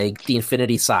saw like the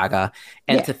Infinity Saga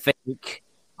and to think,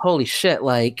 holy shit,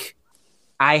 like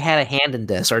I had a hand in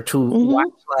this, or to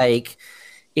watch like,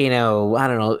 you know, I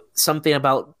don't know, something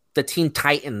about the Teen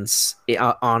Titans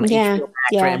on HBO Max,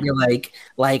 right? And be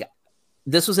like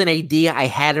this was an idea I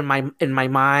had in my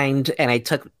mind, and I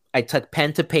took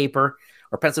pen to paper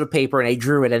or pencil to paper and I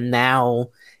drew it, and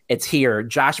now it's here.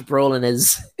 Josh Brolin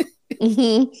is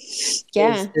is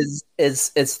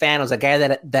Thanos, a guy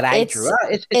that I drew.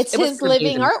 It's his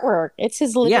living artwork. It's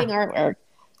his living artwork.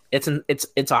 It's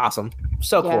awesome.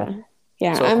 So cool.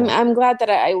 Yeah, so I'm glad that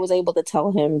I was able to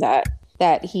tell him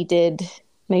that he did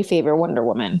my favorite Wonder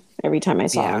Woman every time I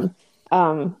saw him.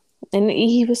 And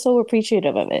he was so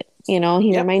appreciative of it. You know,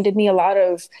 he reminded me a lot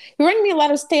of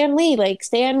Stan Lee. Like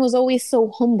Stan was always so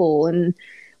humble and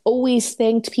always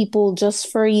thanked people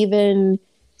just for even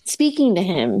speaking to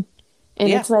him.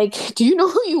 And it's like, do you know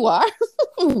who you are?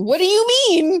 What do you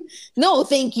mean? No,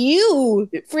 thank you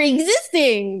for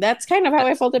existing. That's kind of how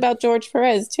I felt about George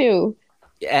Perez too.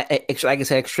 Like I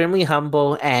said, extremely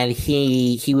humble, and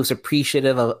he was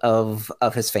appreciative of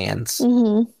his fans.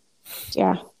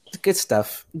 Yeah. Good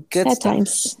stuff. Good Sad stuff.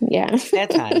 times. Yeah. Sad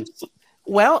times.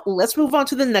 Well, let's move on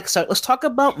to the next side. Let's talk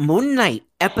about Moon Knight,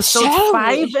 episode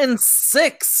 5 and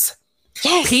 6.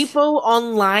 Yes. People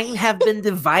online have been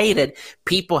divided.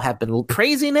 People have been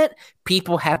praising it.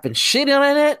 People have been shitting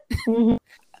on it. Mm-hmm.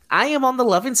 I am on the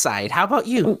loving side. How about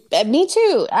you? Me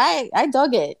too. I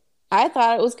dug it. I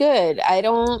thought it was good. I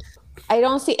don't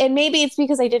see, and maybe it's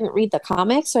because I didn't read the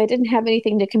comics, so I didn't have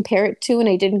anything to compare it to, and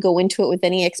I didn't go into it with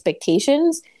any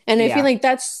expectations. And I feel like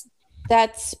that's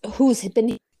who's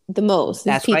been the most.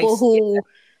 That's people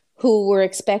who were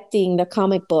expecting the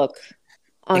comic book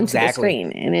onto the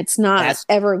screen, and it's not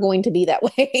ever going to be that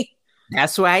way.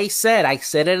 That's why I said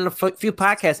it in a few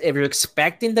podcasts. If you're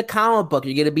expecting the comic book,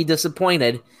 you're going to be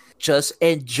disappointed. Just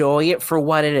enjoy it for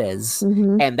what it is.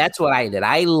 Mm-hmm. And that's what I did.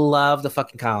 I love the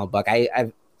fucking comic book.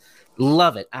 I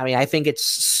love it. I mean, I think it's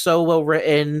so well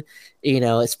written,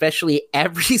 especially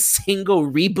every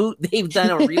single reboot they've done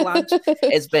or relaunch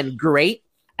has been great.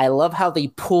 I love how they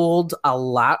pulled a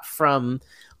lot from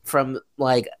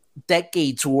like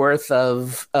decades worth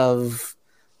of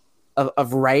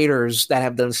writers that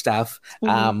have done stuff.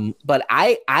 Mm-hmm. But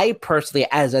I personally,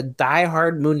 as a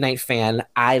diehard Moon Knight fan,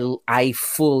 I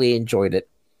fully enjoyed it.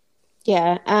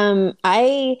 Yeah.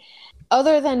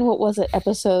 Other than what was it,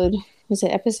 episode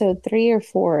 3 or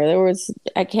 4?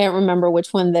 I can't remember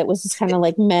which one that was just kind of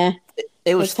like meh.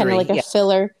 It was kind of like a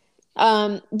filler.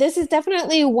 This is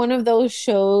definitely one of those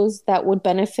shows that would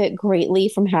benefit greatly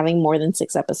from having more than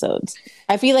 6 episodes.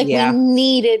 I feel like we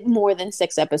needed more than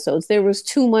 6 episodes. There was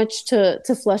too much to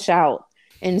flush out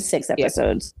in 6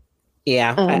 episodes.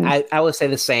 Yeah, I would say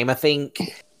the same. I think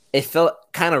it felt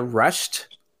kind of rushed.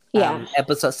 Yeah.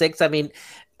 Episode 6. I mean,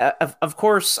 of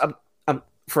course,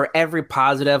 for every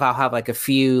positive, I'll have like a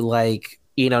few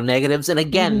negatives. And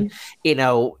again,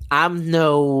 I'm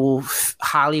no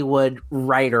Hollywood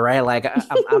writer, right? Like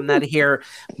I'm not here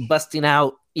busting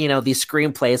out, these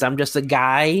screenplays. I'm just a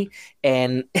guy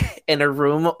in a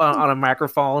room on a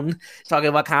microphone talking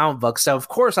about comic books. So of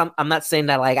course I'm not saying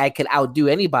that like I could outdo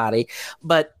anybody,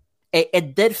 but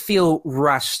it did feel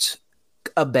rushed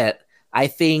a bit. I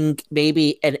think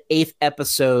maybe an 8th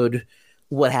episode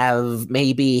would have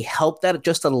maybe helped that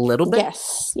just a little bit.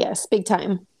 Yes, big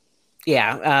time.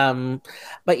 Yeah.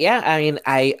 But yeah, I mean,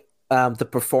 the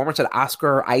performance that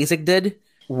Oscar Isaac did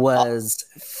was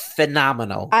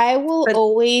phenomenal. I will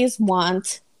always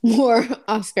want more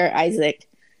Oscar Isaac.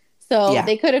 So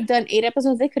they could have done 8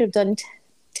 episodes. They could have done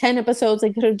 10 episodes.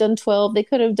 They could have done 12. They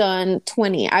could have done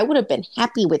 20. I would have been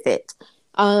happy with it.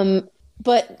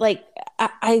 But like,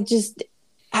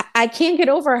 I can't get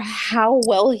over how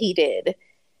well he did.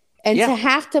 And to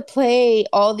have to play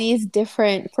all these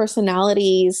different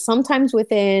personalities, sometimes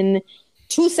within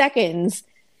 2 seconds,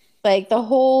 like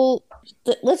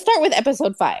let's start with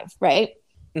episode 5, right?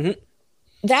 Mm-hmm.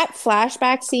 That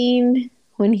flashback scene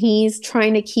when he's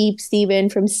trying to keep Steven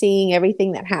from seeing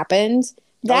everything that happened,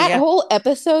 that whole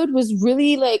episode was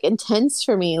really like intense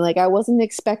for me. Like I wasn't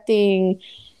expecting,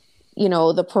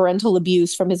 the parental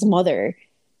abuse from his mother.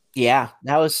 Yeah,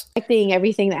 that was expecting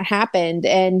everything that happened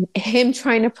and him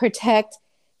trying to protect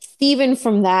Steven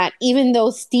from that, even though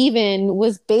Steven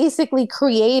was basically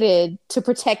created to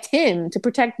protect him, to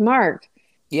protect Mark.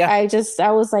 Yeah.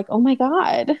 I was like, oh my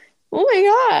God.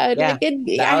 Yeah. Like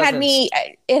it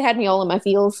had me all in my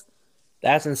feels.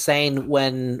 That's insane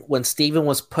when Steven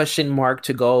was pushing Mark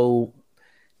to go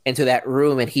into that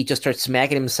room and he just starts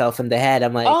smacking himself in the head.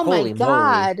 I'm like, oh holy my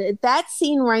God. moly. That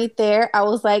scene right there, I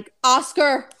was like,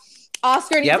 Oscar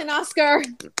needs an Oscar.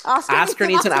 Oscar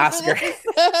needs an Oscar.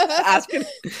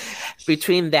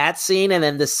 Between that scene and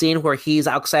then the scene where he's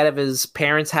outside of his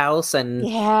parents' house and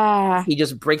he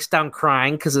just breaks down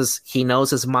crying because he knows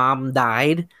his mom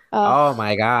died. Oh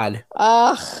my God.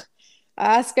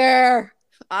 Oscar.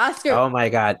 Oh my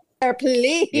God.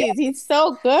 Please. Yeah. He's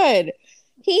so good.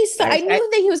 I knew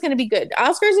that he was going to be good.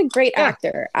 Oscar's a great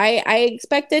actor. I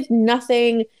expected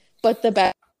nothing but the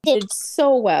best. He did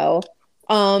so well.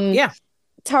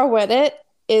 Tarwettet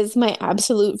is my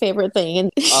absolute favorite thing,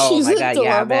 and she's my God, adorable.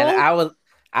 Yeah, man,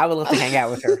 I would love to hang out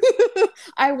with her.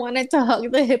 I wanted to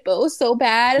hug the hippo so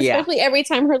bad, especially every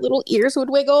time her little ears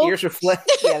would wiggle. Ears would flip.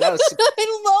 Yeah, that was.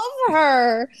 I love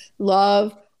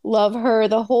her. Love her.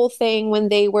 The whole thing when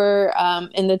they were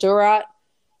in the Durat,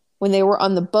 when they were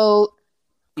on the boat.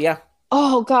 Yeah.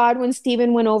 Oh God, when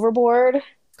Steven went overboard.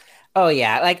 Oh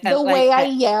yeah, like the way I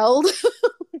yelled.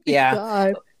 Yeah.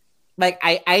 God. Like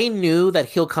I knew that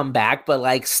he'll come back, but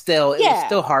like still, it was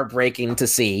still heartbreaking to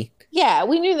see. Yeah,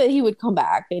 we knew that he would come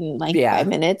back in like 5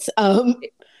 minutes. But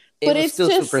it's still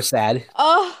just super sad.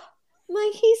 Oh,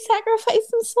 like he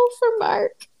sacrificed himself for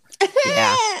Mark.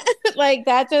 Yeah. Like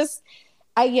that just,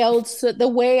 I yelled the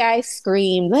way I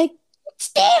screamed, like,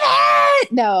 Steven!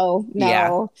 No.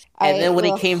 Yeah. And then when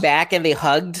he came back and they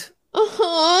hugged.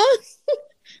 I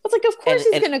was like, of course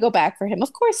he's going to go back for him.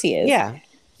 Of course he is. Yeah.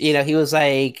 You know, he was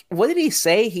like, what did he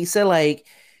say? He said, like,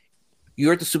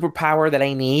 you're the superpower that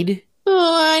I need.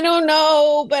 Oh, I don't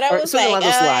know. But I was like, along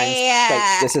those lines. Yeah.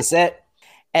 Like, this is it.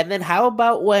 And then how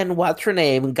about when what's her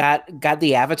name got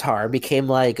the avatar, became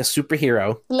like a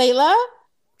superhero? Layla?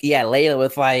 Yeah, Layla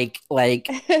with like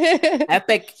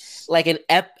epic,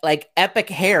 epic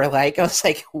hair. Like I was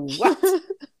like, what?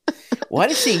 What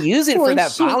is she using for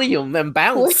that volume and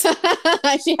bounce?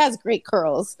 She has great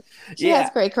curls. She has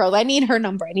great curls. I need her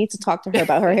number. I need to talk to her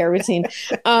about her hair routine.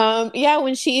 Yeah,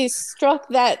 when she struck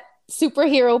that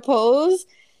superhero pose.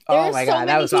 There's so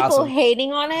many people awesome.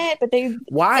 Hating on it, but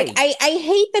why? Like, I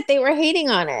hate that they were hating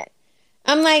on it.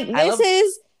 I'm like, this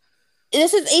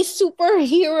is a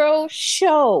superhero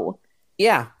show.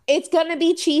 Yeah. It's gonna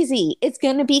be cheesy. It's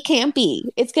gonna be campy.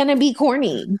 It's gonna be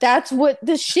corny. That's what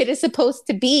this shit is supposed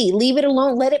to be. Leave it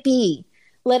alone. Let it be.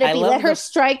 Let it be. Let her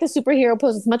strike the superhero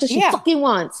pose as much as she fucking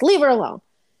wants. Leave her alone.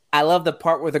 I love the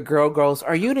part where the girl goes,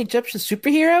 "Are you an Egyptian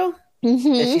superhero?" Mm-hmm.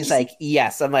 And she's like,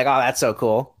 "Yes." I'm like, "Oh, that's so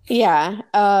cool." Yeah.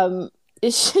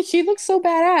 She looks so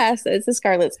badass. It's a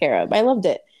Scarlet Scarab. I loved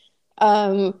it.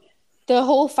 The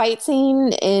whole fight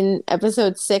scene in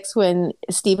episode 6 when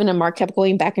Steven and Mark kept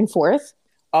going back and forth.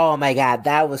 Oh my god,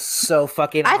 that was so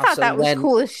fucking awesome. I thought that was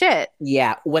cool as shit.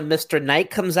 Yeah, when Mr. Knight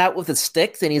comes out with his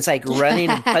sticks and he's like running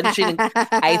and punching,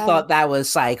 I thought that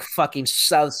was like fucking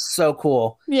so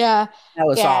cool. Yeah. That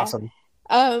was awesome.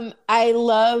 I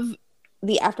love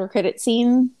the after credit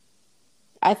scene.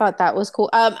 I thought that was cool.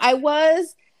 All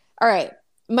right.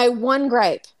 My one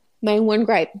gripe,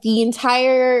 the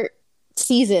entire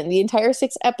season, the entire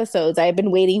 6 episodes, I've been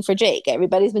waiting for Jake.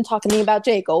 Everybody's been talking to me about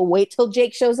Jake. Oh, wait till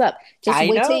Jake shows up. Just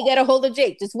wait till you get a hold of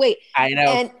Jake. Just wait. I know.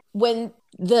 And when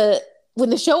the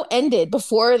show ended,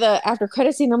 before the after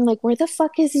credit scene, I'm like, where the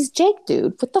fuck is this Jake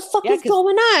dude? What the fuck is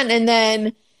going on? And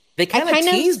then they kind of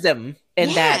teased him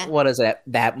in that, what is it?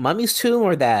 That mummy's tomb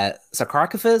or that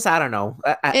sarcophagus? I don't know.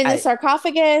 In the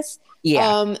sarcophagus.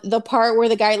 Yeah. The part where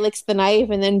the guy licks the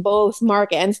knife and then both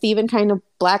Mark and Steven kind of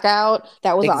black out.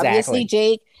 That was obviously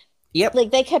Jake. Yep. Like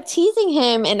they kept teasing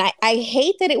him, and I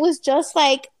hate that it was just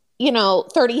like,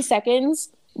 30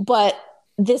 seconds, but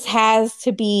this has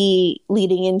to be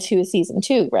leading into season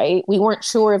 2, right? We weren't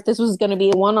sure if this was going to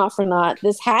be a one-off or not.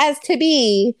 This has to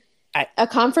be a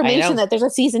confirmation that there's a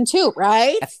season 2,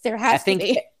 right? There has to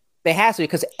be. There has to be,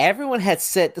 because everyone had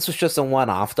said this was just a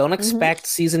one-off. Don't expect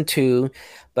season 2,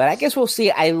 but I guess we'll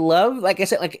see. I love, like I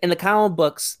said, like in the comic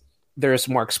books, there's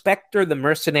Mark Spector, the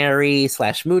mercenary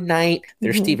 / Moon Knight.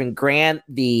 There's Stephen Grant,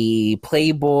 the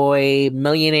playboy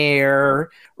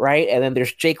millionaire, right? And then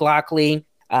there's Jake Lockley.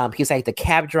 He's like the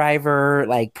cab driver,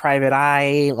 like private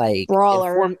eye, like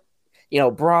brawler,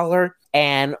 brawler.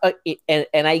 And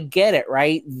I get it,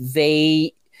 right?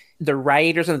 The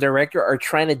writers and the director are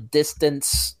trying to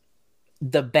distance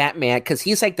the Batman, because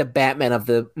he's like the Batman of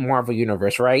the Marvel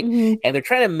universe, right? And they're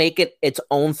trying to make it its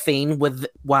own thing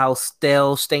while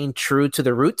still staying true to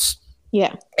the roots.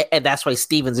 Yeah. And that's why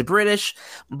Steven's British.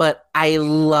 But I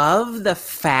love the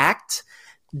fact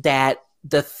that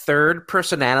the third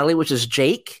personality, which is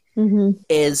Jake,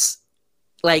 is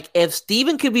like, if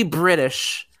Steven could be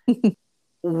British,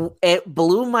 it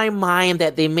blew my mind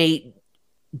that they made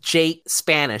Jake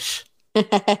Spanish.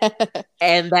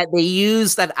 And that they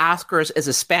used that Oscars is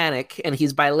Hispanic and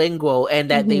he's bilingual, and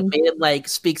that they made him like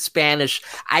speak Spanish.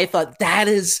 I thought that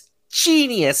is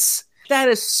genius. That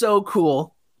is so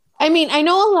cool. I mean, I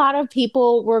know a lot of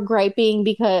people were griping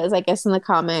because I guess in the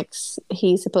comics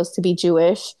he's supposed to be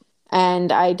Jewish,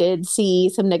 and I did see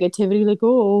some negativity like,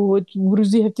 oh, what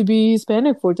does he have to be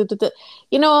Hispanic for?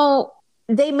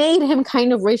 They made him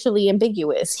kind of racially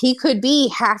ambiguous. He could be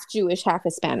half Jewish, half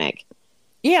Hispanic.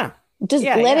 Yeah. Just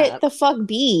let it the fuck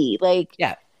be. Like,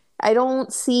 I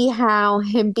don't see how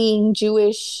him being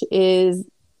Jewish is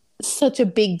such a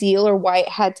big deal, or why it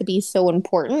had to be so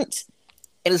important.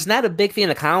 And it's not a big thing in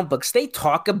the comic books. They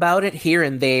talk about it here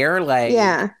and there. Like,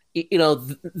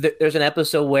 there's an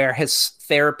episode where his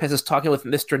therapist is talking with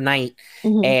Mr. Knight,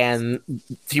 and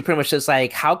she pretty much says,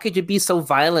 like, how could you be so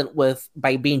violent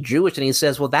by being Jewish? And he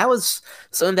says, well, that was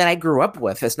something that I grew up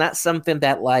with. It's not something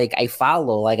that, like, I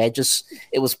follow. Like,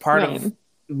 it was part of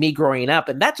me growing up,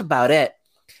 and that's about it.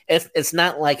 It's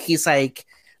not like he's like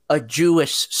a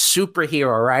Jewish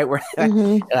superhero, right? Where he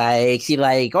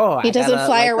doesn't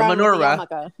fly around with the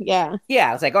yarmulke. Yeah.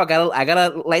 It's like, I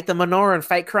gotta light the menorah and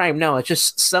fight crime. No, it's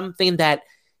just something that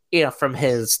from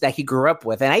his that he grew up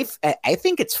with, and I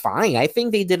think it's fine. I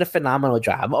think they did a phenomenal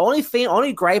job.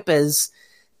 Only gripe is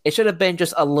it should have been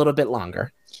just a little bit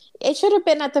longer. It should have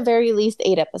been at the very least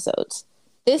 8 episodes.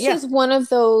 This is one of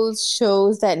those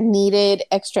shows that needed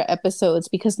extra episodes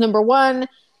because number one,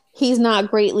 he's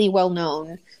not greatly well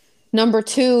known. Number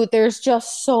two, there's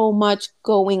just so much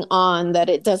going on that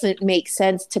it doesn't make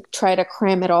sense to try to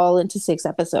cram it all into 6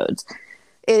 episodes.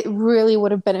 It really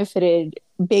would have benefited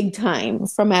big time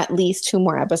from at least 2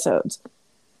 more episodes.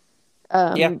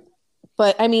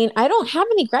 But I mean, I don't have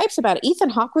any gripes about it. Ethan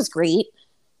Hawke was great.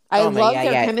 I loved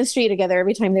their chemistry together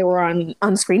every time they were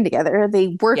on screen together.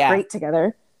 They worked great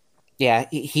together. Yeah,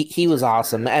 he was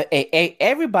awesome.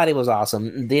 Everybody was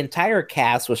awesome. The entire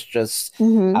cast was just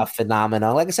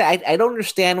phenomenal. Like I said, I don't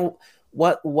understand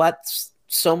what's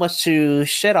so much to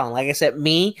shit on. Like I said,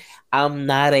 I'm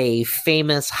not a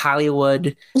famous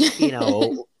Hollywood,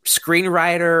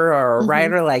 screenwriter or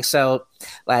writer. Like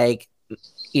I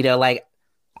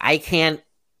can't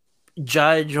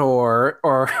judge or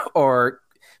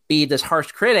be this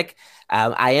harsh critic.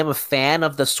 I am a fan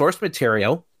of the source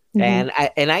material. And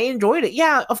I enjoyed it.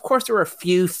 Yeah, of course there were a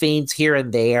few things here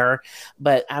and there,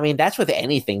 but I mean that's with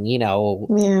anything,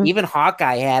 Even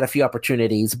Hawkeye had a few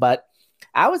opportunities, but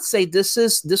I would say this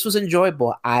was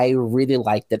enjoyable. I really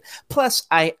liked it. Plus,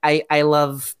 I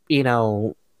love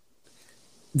the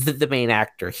main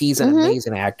actor. He's an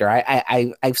amazing actor.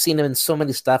 I've seen him in so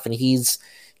many stuff, and he's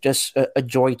just a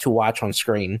joy to watch on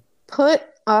screen. Put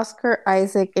Oscar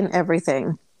Isaac in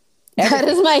everything. That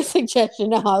is my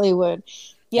suggestion to Hollywood.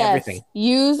 Yes,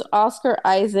 use Oscar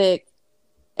Isaac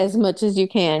as much as you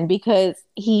can because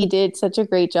he did such a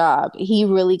great job. He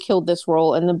really killed this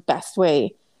role in the best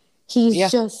way. He's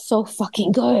just so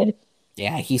fucking good.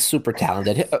 Yeah, he's super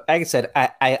talented. Like I said,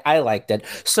 I liked it.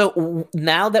 So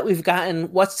now that we've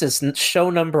gotten, what's this show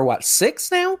number,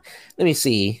 6 now? Let me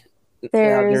see.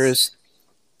 There's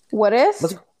What If?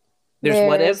 There's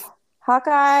What If?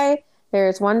 Hawkeye.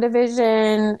 There's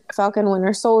WandaVision, Falcon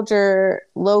Winter Soldier,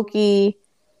 Loki.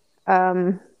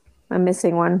 I'm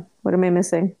missing one. What am I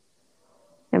missing?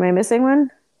 Am I missing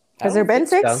one? Has there been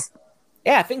 6? So.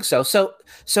 Yeah, I think so. So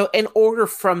in order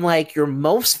from like your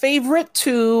most favorite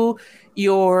to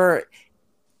your,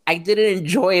 I didn't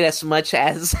enjoy it as much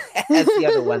as the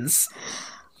other ones.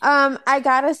 I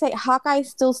gotta say, Hawkeye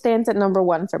still stands at number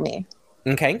 1 for me.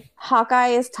 Okay. Hawkeye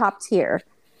is top tier.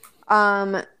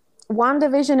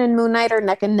 WandaVision and Moon Knight are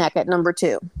neck and neck at number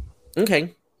 2.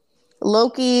 Okay.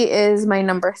 Loki is my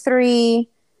number 3.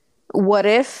 What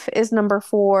If is number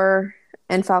 4.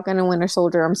 And Falcon and Winter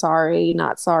Soldier, I'm sorry,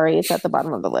 not sorry. It's at the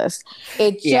bottom of the list.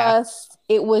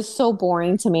 It was so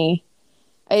boring to me.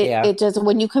 It just,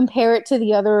 when you compare it to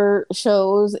the other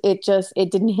shows, it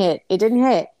didn't hit. It didn't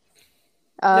hit.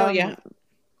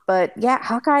 But yeah,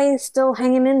 Hawkeye is still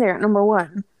hanging in there at number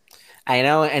 1. I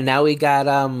know, and now we got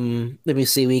let me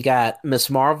see, we got Ms.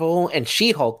 Marvel and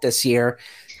She-Hulk this year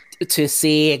to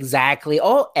see exactly.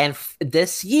 Oh, and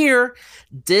this year,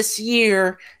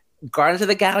 Guardians of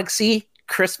the Galaxy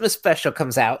Christmas special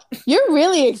comes out. You're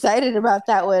really excited about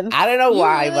that one. I don't know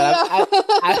why, but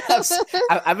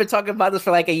I've been talking about this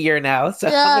for like a year now, so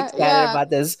I'm excited about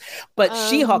this. But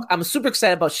She-Hulk, I'm super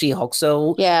excited about She-Hulk.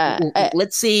 So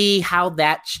let's see how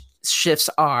that shifts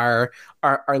our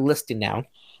listing now.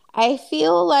 I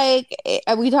feel like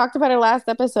we talked about it last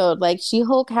episode. Like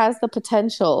She-Hulk has the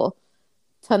potential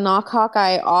to knock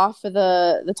Hawkeye off of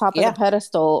the top of the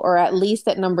pedestal, or at least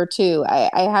at number 2.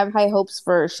 I have high hopes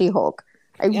for She-Hulk.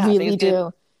 I really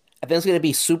do. I think it's going to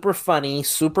be super funny,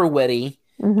 super witty.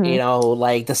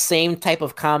 Like the same type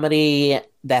of comedy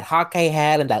that Hawkeye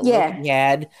had and that Loki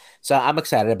had. So I'm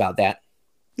excited about that.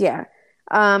 Yeah.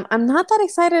 I'm not that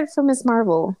excited for Ms.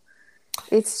 Marvel.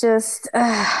 It's just,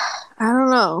 I don't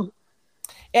know.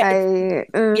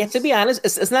 To be honest,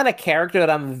 it's not a character that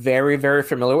I'm very, very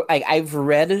familiar with. I've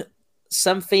read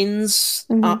some things,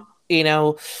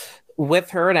 with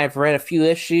her, and I've read a few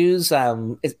issues. I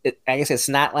guess it's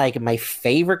not like my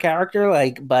favorite character,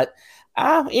 but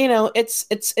it's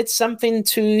something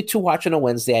to watch on a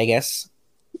Wednesday, I guess.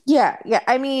 Yeah.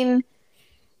 I mean,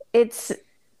 it's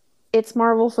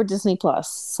Marvel for Disney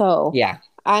Plus, so yeah,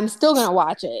 I'm still gonna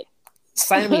watch it.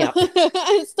 Sign me up.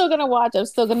 I'm still gonna watch. I'm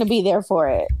still gonna be there for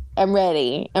it. I'm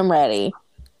ready.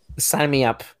 Sign me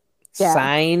up. Yeah.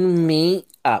 Sign me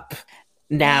up.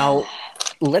 Now,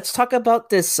 let's talk about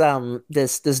this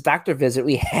this doctor visit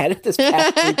we had this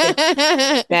past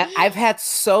weekend. Man, I've had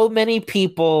so many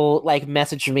people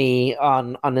message me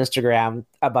on Instagram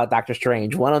about Doctor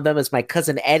Strange. One of them is my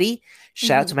cousin Eddie.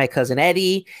 Shout out to my cousin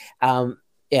Eddie.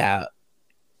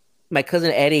 My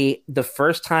cousin Eddie, the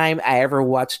first time I ever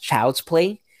watched Child's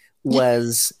Play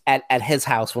was at his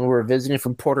house when we were visiting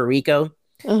from Puerto Rico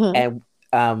and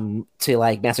to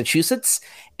like Massachusetts,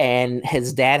 and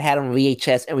his dad had on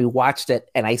VHS and we watched it,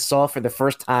 and I saw it for the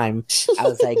first time. I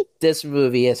was like, this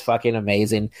movie is fucking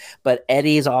amazing. But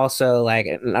Eddie's also like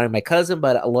not only my cousin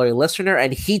but a loyal listener,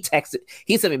 and he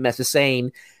sent me a message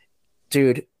saying,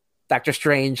 dude, Doctor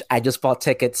Strange, I just bought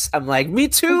tickets. I'm like, me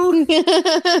too.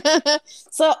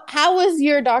 So how was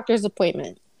your doctor's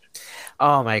appointment?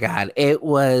 Oh my God. It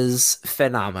was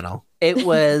phenomenal. It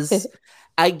was,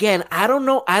 again, I don't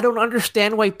know. I don't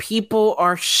understand why people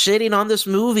are shitting on this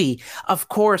movie. Of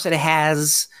course, it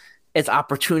has its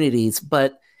opportunities,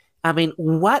 but I mean,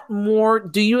 what more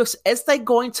do you, it's like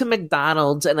going to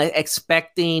McDonald's and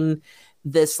expecting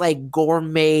this like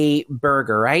gourmet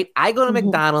burger, right? I go to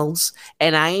McDonald's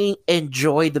and I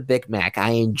enjoy the Big Mac.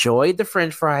 I enjoy the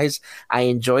French fries. I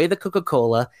enjoy the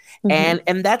Coca-Cola, and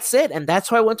that's it. And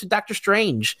that's why I went to Doctor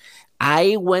Strange.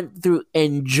 I went through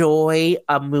enjoy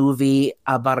a movie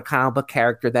about a comic book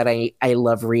character that I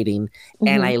love reading,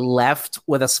 and I left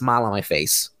with a smile on my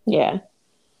face. Yeah.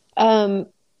 I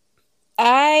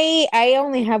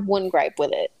only have one gripe with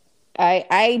it.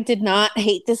 I did not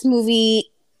hate this movie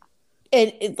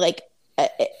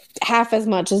half as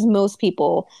much as most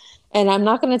people, and I'm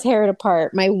not going to tear it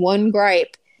apart. My one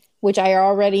gripe, which I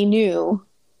already knew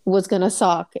was going to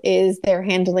suck, is their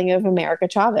handling of America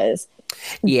Chavez.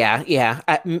 Yeah,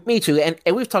 me too.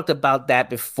 And we've talked about that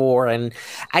before, and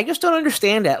I just don't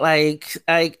understand that. Like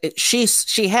she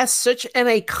has such an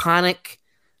iconic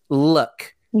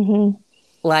look.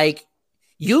 Like,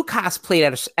 you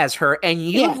cosplayed as her, and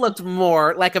you looked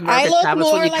more like America Chavez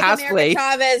when you cosplayed.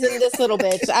 Chavez and this little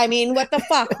bitch. I mean, what the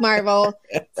fuck, Marvel?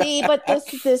 See, but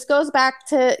this goes back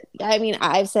to, I mean,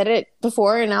 I've said it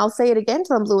before, and I'll say it again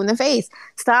till I'm blue in the face.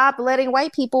 Stop letting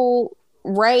white people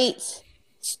write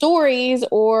stories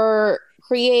or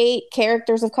create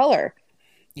characters of color.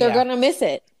 They're gonna miss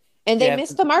it, and they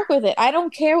missed the mark with it. I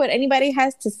don't care what anybody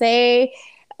has to say.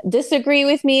 Disagree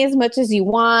with me as much as you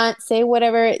want, say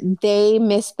whatever. They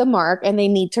missed the mark, and they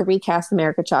need to recast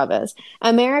America Chavez.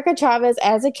 America Chavez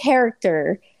as a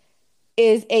character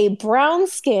is a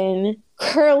brown-skinned,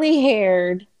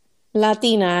 curly-haired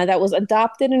Latina that was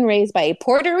adopted and raised by a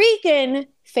Puerto Rican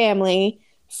family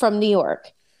from New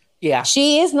York. Yeah.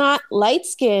 She is not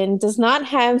light-skinned, does not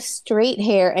have straight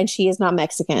hair, and she is not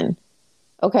Mexican.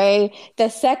 Okay, the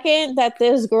second that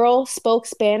this girl spoke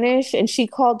Spanish and she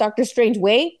called Doctor Strange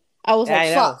 "Way," I was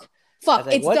like, fuck,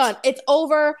 it's done. It's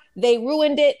over. They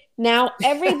ruined it. Now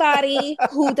everybody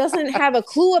who doesn't have a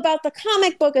clue about the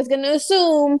comic book is going to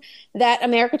assume that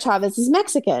America Chavez is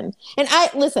Mexican. And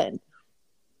listen,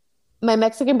 my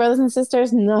Mexican brothers and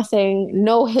sisters,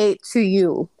 no hate to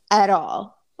you at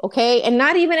all. Okay, and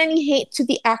not even any hate to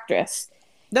the actress.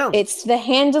 No, it's the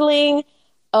handling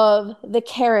of the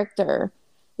character.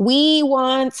 We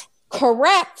want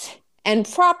correct and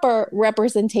proper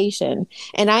representation.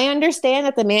 And I understand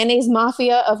that the mayonnaise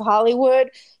mafia of Hollywood,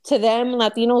 to them,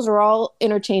 Latinos are all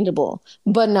interchangeable.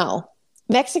 But no,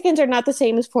 Mexicans are not the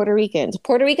same as Puerto Ricans.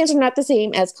 Puerto Ricans are not the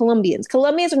same as Colombians.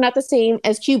 Colombians are not the same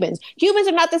as Cubans. Cubans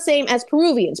are not the same as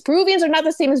Peruvians. Peruvians are not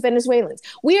the same as Venezuelans.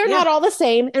 We are not all the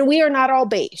same, and we are not all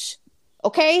beige.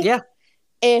 Okay? Yeah.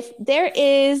 If there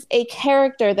is a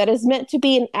character that is meant to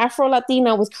be an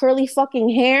Afro-Latina with curly fucking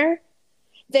hair,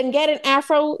 then get an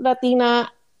Afro-Latina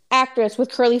actress with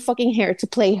curly fucking hair to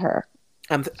play her.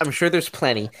 I'm sure there's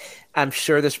plenty.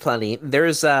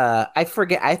 There's I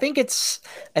forget. I think it's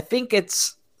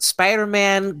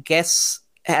Spider-Man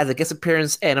has a guest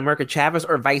appearance in America Chavez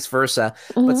or vice versa.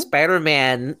 But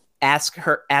Spider-Man asks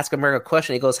America a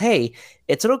question. He goes, "Hey,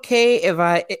 is it okay if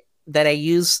I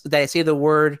say the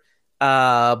word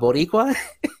Boricua?"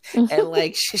 And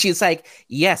like she's like,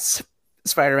 "Yes,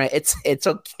 Spider-Man, it's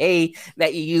okay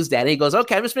that you use that." And he goes,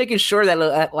 "Okay, I'm just making sure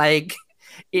that like,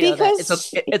 you know,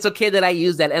 that it's okay that I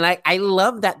use that." And I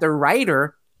love that the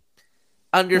writer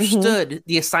understood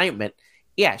the assignment.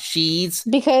 Yeah,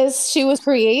 because she was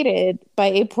created by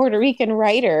a Puerto Rican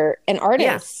writer and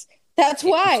artist. Yeah. That's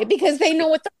why, because they know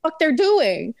what the fuck they're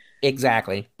doing.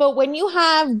 Exactly. But when you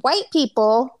have white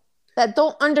people that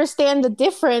don't understand the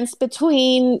difference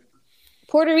between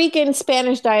Puerto Rican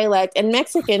Spanish dialect and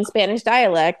Mexican Spanish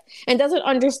dialect, and doesn't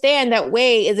understand that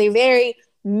way is a very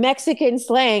Mexican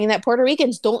slang, and that Puerto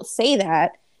Ricans don't say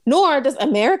that, nor does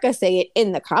America say it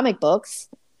in the comic books.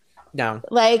 No.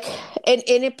 Like, and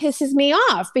it pisses me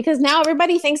off, because now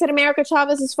everybody thinks that America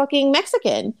Chavez is fucking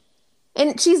Mexican.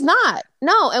 And she's not.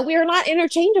 No, and we are not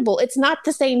interchangeable. It's not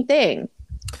the same thing.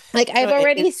 Like, I've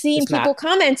already seen people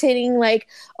commenting like,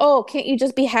 "Oh, can't you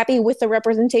just be happy with the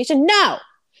representation?" No,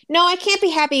 No, I can't be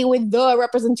happy with the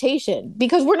representation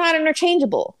because we're not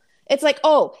interchangeable. It's like,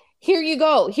 oh, here you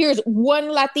go. Here's one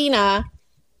Latina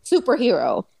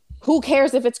superhero. Who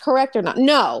cares if it's correct or not?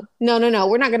 No.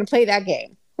 We're not going to play that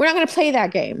game. We're not going to play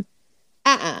that game.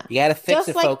 You got to fix it, folks.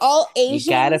 Just like all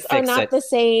Asians are not the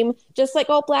same. Just like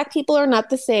all Black people are not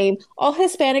the same. All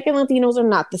Hispanic and Latinos are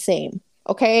not the same.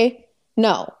 Okay?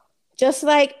 No. Just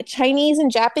like Chinese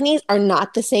and Japanese are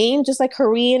not the same. Just like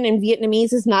Korean and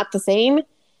Vietnamese is not the same.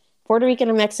 Puerto Rican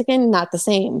and Mexican, not the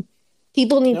same.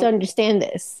 People need to understand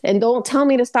this. And don't tell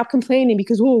me to stop complaining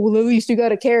because, oh, well, at least you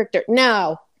got a character.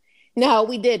 No,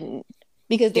 we didn't.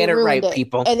 Because they ruined it,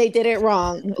 people. And they did it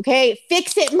wrong. Okay?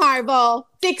 Fix it, Marvel.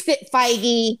 Fix it,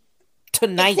 Feige.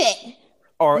 Tonight. Fix it.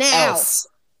 Or now. Else.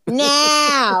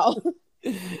 Now.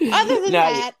 Other than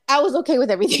that, I was okay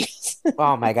with everything.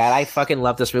 Oh my God. I fucking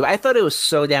love this movie. I thought it was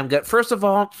so damn good. First of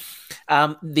all,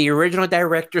 the original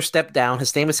director stepped down.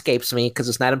 His name escapes me because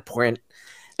it's not important.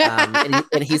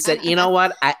 And he said, you know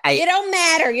what? It don't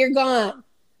matter. You're gone.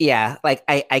 Yeah. Like,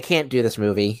 I can't do this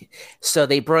movie. So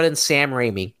they brought in Sam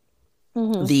Raimi.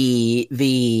 Mm-hmm.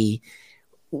 The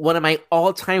one of my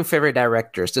all-time favorite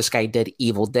directors. This guy did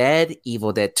Evil Dead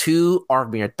 2,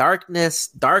 Army of Darkness,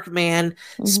 Darkman,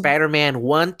 mm-hmm. Spider-Man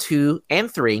 1, 2,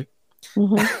 and 3.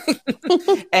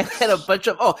 Mm-hmm. And then a bunch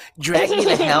of Drag Me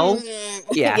to Hell.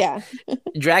 Yeah.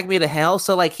 Drag Me to Hell.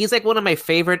 So like he's like one of my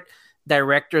favorite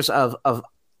directors of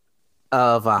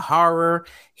horror.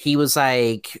 He was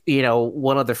like,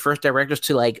 one of the first directors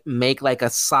to like make like a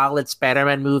solid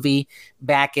Spider-Man movie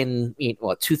back in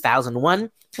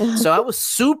 2001. So I was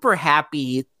super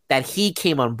happy that he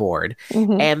came on board.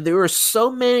 Mm-hmm. And there were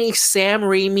so many Sam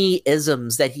Raimi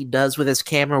isms that he does with his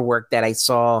camera work that I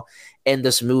saw in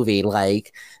this movie,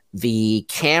 like the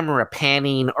camera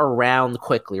panning around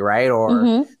quickly, right? Or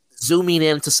mm-hmm. zooming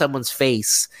into someone's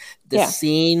face. The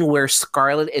scene where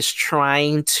Scarlet is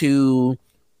trying to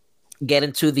get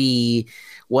into the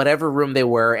whatever room they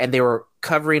were, and they were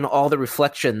covering all the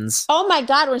reflections. Oh my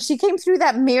God, when she came through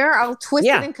that mirror all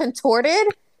twisted and contorted.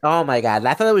 Oh my God,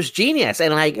 I thought that was genius.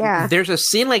 And like, there's a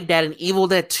scene like that in Evil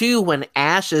Dead 2 when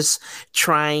Ash is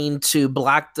trying to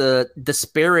block the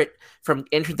spirit from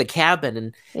entering the cabin,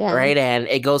 and right, and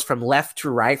it goes from left to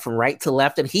right, from right to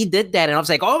left, and he did that, and I was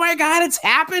like, oh my God, it's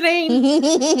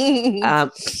happening.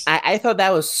 I thought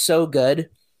that was so good.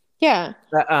 Yeah.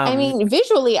 I mean,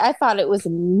 visually, I thought it was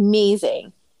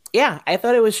amazing. Yeah, I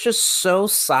thought it was just so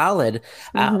solid.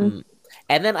 Mm-hmm.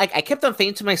 And then I kept on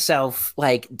thinking to myself,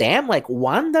 like, damn, like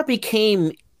Wanda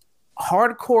became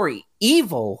hardcore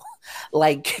evil,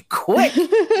 like quick,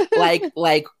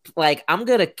 like I'm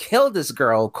gonna kill this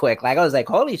girl quick. Like I was like,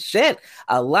 holy shit,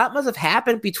 a lot must have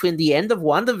happened between the end of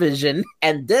WandaVision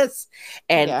and this,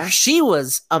 and she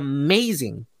was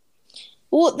amazing.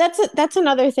 Well, that's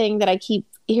another thing that I keep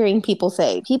hearing people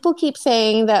say. People keep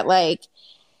saying that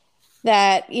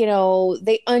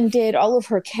they undid all of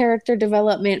her character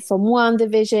development from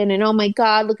WandaVision, and oh my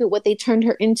God, look at what they turned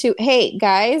her into. Hey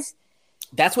guys,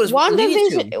 that's what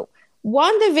WandaVision.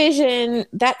 WandaVision,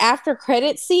 that after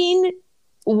credit scene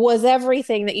was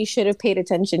everything that you should have paid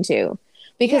attention to,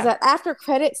 because that after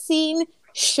credit scene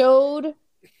showed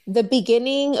the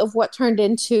beginning of what turned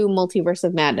into Multiverse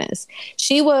of Madness.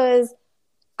 She was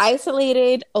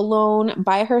isolated, alone,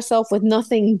 by herself with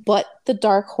nothing but the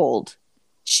Darkhold.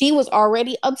 She was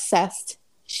already obsessed.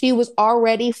 She was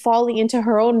already falling into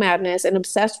her own madness and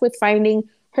obsessed with finding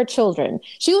her children.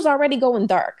 She was already going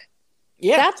dark.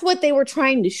 Yeah. That's what they were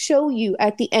trying to show you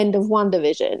at the end of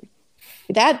WandaVision.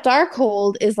 That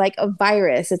Darkhold is like a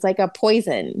virus. It's like a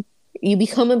poison. You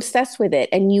become obsessed with it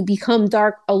and you become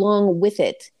dark along with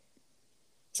it.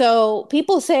 So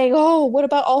people saying, oh, what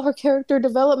about all her character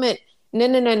development?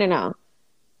 No.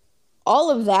 All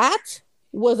of that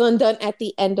was undone at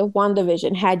the end of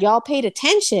WandaVision. Had y'all paid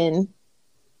attention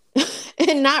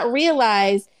and not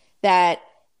realized that,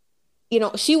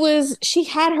 she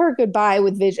had her goodbye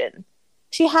with Vision.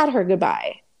 She had her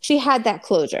goodbye. She had that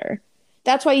closure.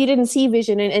 That's why you didn't see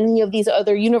Vision in any of these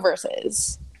other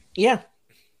universes. Yeah.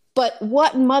 But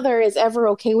what mother is ever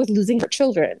okay with losing her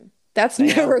children? That's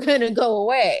never going to go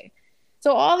away.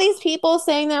 So all these people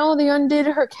saying that, they undid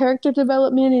her character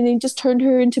development and they just turned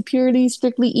her into purely,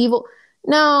 strictly evil.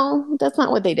 No, that's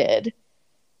not what they did.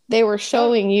 They were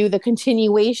showing you the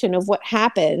continuation of what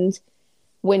happened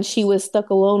when she was stuck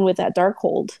alone with that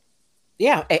Darkhold.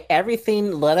 Yeah,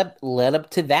 everything led up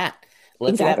to that.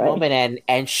 To that moment,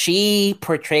 and she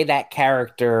portrayed that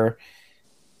character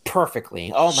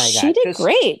perfectly. Oh my God, she did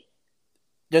great.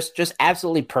 Just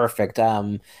absolutely perfect.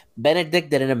 Benedict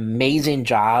did an amazing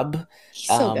job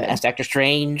as Doctor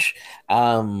Strange.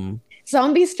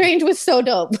 Zombie Strange was so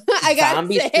dope. I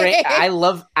gotta say. I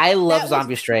love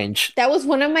Zombie Strange. That was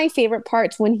one of my favorite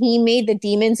parts when he made the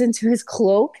demons into his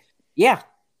cloak. Yeah.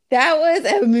 That was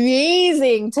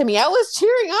amazing to me. I was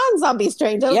cheering on Zombie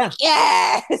Strange. I was like,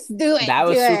 yes, do it. That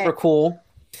was super cool.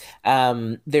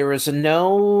 There was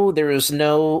no.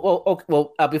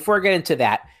 Before I get into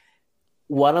that,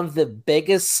 one of the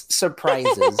biggest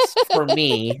surprises for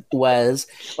me was,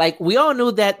 like, we all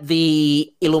knew that the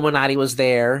Illuminati was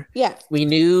there. Yeah, we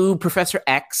knew Professor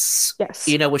X. Yes,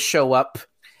 would show up.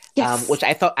 Yes, which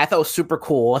I thought was super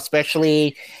cool,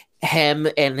 especially him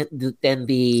and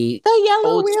the yellow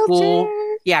old wheelchair. School,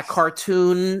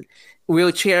 cartoon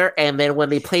wheelchair, and then when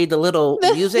they played the little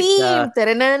music, I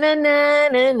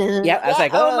was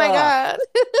like, oh my god.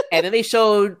 And then they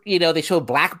showed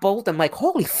Black Bolt. I'm like,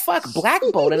 holy fuck, Black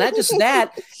Bolt. And not just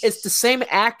that, it's the same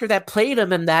actor that played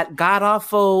him in that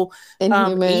god-awful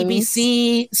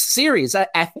ABC series. I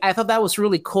thought that was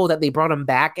really cool that they brought him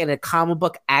back in a comic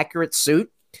book accurate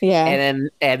suit. Yeah,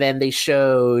 and then they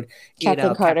showed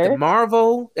Captain Carter, Captain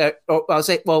Marvel. I'll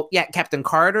say, Captain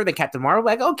Carter, then Captain Marvel.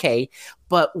 Like, okay,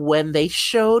 but when they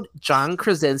showed John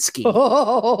Krasinski,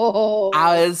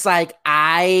 I was like,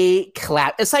 I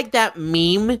clapped. It's like that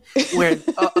meme where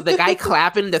the guy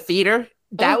clapping in the theater.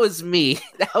 That was me.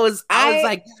 I was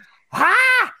like,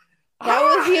 ha! That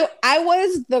was you. I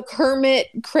was the Kermit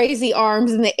crazy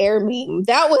arms in the air meme.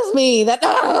 That was me. That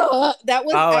was.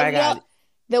 Oh my god.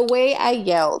 The way I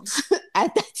yelled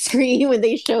at that screen when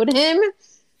they showed him,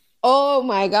 oh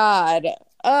my god!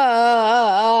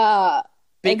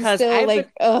 Because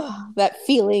that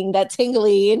feeling, that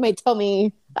tingly in my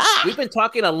tummy. We've been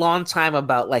talking a long time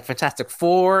about like Fantastic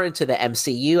Four into the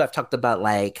MCU. I've talked about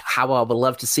like how I would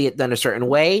love to see it done a certain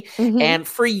way, and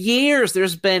for years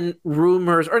there's been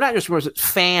rumors, or not just rumors,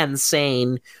 fans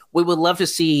saying we would love to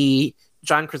see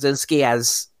John Krasinski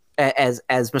as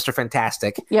Mr.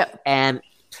 Fantastic. Yep, and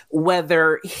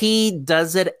whether he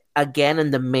does it again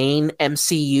in the main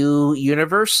MCU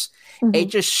universe, it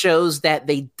just shows that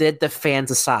they did the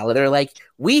fans a solid. They're like,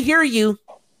 we hear you.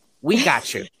 We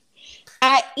got you.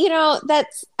 I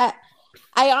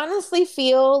honestly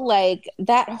feel like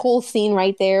that whole scene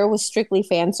right there was strictly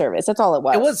fan service. That's all it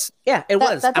was. It was. Yeah, it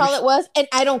was. That's all it was. And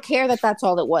I don't care that that's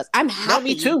all it was. I'm happy. No,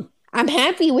 me too. I'm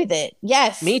happy with it.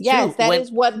 Yes. Me too. Yes, that is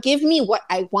what, give me what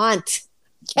I want.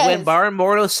 Yes. When Baron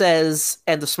Mordo says,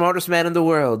 and the smartest man in the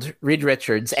world, Reed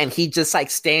Richards, and he just like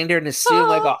stand there in his suit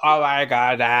like, oh my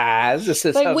god, this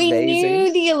is like amazing. We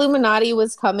knew the Illuminati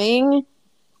was coming,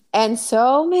 and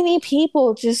so many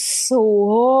people just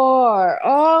swore.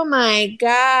 Oh my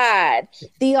god,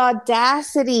 the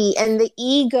audacity and the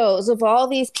egos of all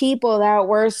these people that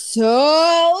were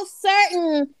so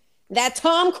certain that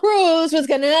Tom Cruise was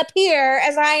going to appear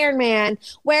as Iron Man.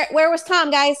 Where was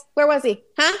Tom, guys? Where was he?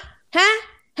 Huh?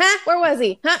 Where was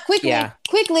he?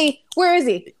 Quickly. Where is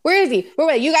he?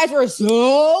 You guys were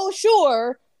so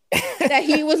sure that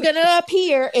he was going to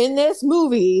appear in this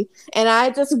movie. And I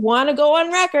just want to go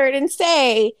on record and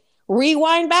say,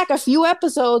 rewind back a few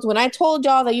episodes when I told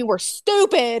y'all that you were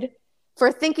stupid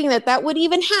for thinking that would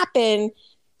even happen.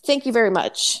 Thank you very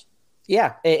much.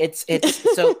 Yeah, it's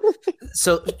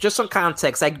so just some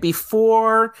context. Like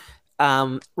before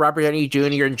Robert Downey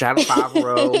Jr. and Jon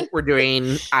Favreau were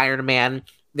doing Iron Man,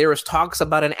 there was talks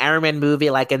about an Iron Man movie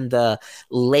like in the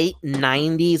late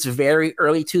 90s, very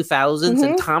early 2000s,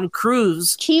 and Tom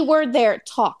Cruise. Keyword there,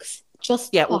 talks.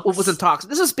 Just talks. What was in talks?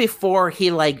 This is before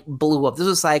he like blew up. This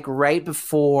was like right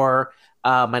before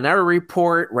Minority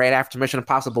Report, right after Mission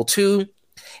Impossible 2.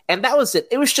 And that was it.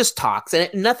 It was just talks, and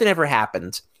nothing ever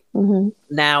happened.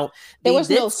 Now, there was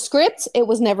no script. It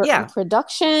was never in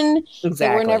production. Exactly.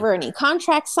 There were never any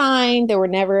contracts signed. There were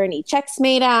never any checks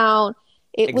made out.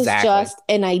 It was just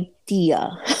an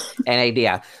idea.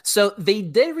 So they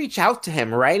did reach out to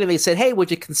him, right? And they said, "Hey,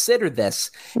 would you consider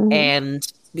this?" And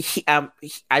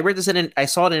I read this I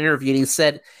saw it in an interview. And he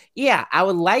said, "Yeah, I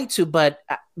would like to, but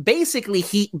basically,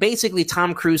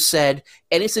 Tom Cruise said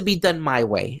it needs to be done my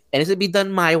way. It needs to be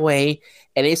done my way.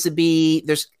 It needs to be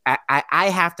I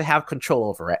have to have control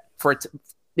over it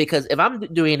because if I'm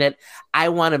doing it, I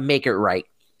want to make it right."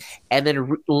 And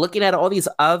then looking at all these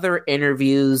other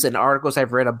interviews and articles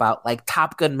I've read about, like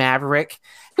Top Gun Maverick,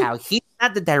 how he's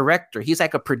not the director, he's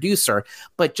like a producer,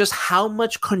 but just how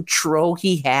much control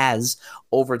he has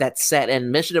over that set.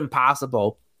 And Mission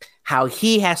Impossible, how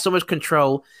he has so much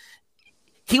control.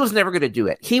 He was never going to do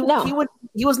it. He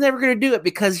was never going to do it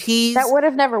because that would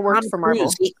have never worked for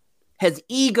Marvel. His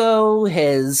ego,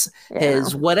 his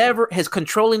whatever, his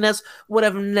controllingness would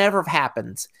have never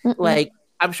happened. Like,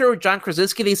 I'm sure with John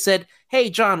Krasinski, they said,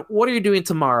 "Hey, John, what are you doing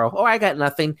tomorrow?" "Oh, I got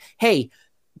nothing." "Hey,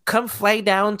 come fly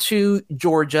down to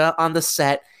Georgia on the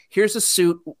set. Here's a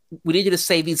suit. We need you to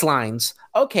say these lines.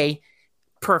 Okay,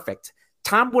 perfect.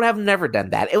 Tom would have never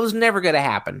done that. It was never going to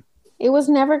happen. It was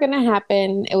never going to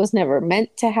happen. It was never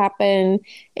meant to happen.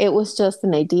 It was just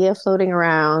an idea floating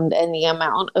around, and the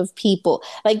amount of people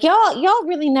like y'all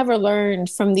really never learned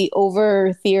from the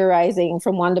over theorizing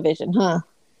from WandaVision, huh?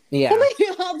 Yeah.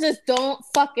 Y'all just don't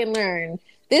fucking learn.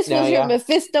 This was your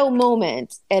Mephisto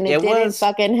moment, and it didn't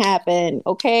fucking happen.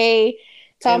 Okay.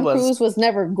 Tom Cruise was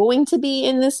never going to be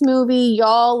in this movie.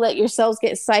 Y'all let yourselves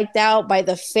get psyched out by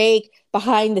the fake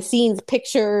behind the scenes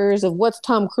pictures of what's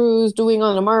Tom Cruise doing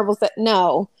on the Marvel set.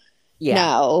 No. Yeah.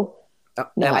 No.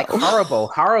 And like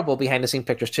horrible behind the scene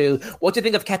pictures too. What do you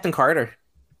think of Captain Carter?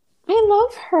 I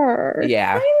love her.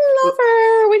 Yeah. I love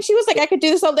her. When she was like, I could do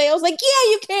this all day, I was like,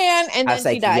 yeah, you can. And then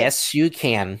she died. Yes, you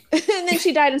can. And then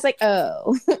she died. And it's like,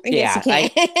 oh, yes, you can.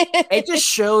 It just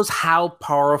shows how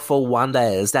powerful Wanda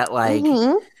is, that like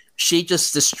she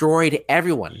just destroyed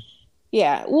everyone.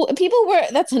 Yeah. Well,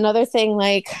 that's another thing.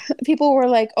 Like, people were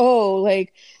like, oh,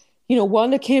 like,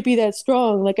 Wanda can't be that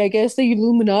strong. Like, I guess the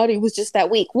Illuminati was just that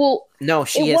weak. Well, no,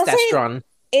 she is that strong.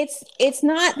 It's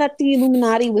not that the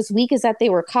Illuminati was weak, is that they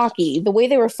were cocky. The way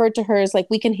they referred to her is like,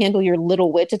 we can handle your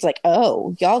little witch. It's like,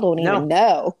 oh, y'all don't even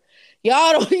know.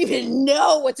 Y'all don't even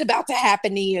know what's about to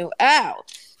happen to you. Oh.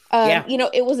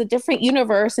 It was a different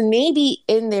universe, and maybe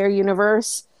in their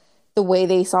universe, the way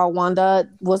they saw Wanda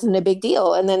wasn't a big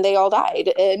deal, and then they all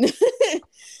died. And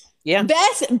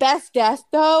best death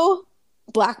though,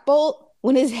 Black Bolt,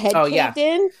 when his head caved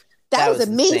in. That was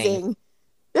amazing.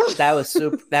 That was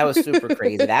super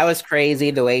crazy. That was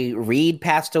crazy. The way Reed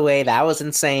passed away, that was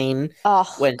insane. Oh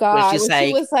God! When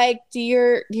she was like, "Do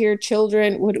your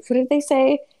children? What did they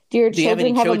say? Do your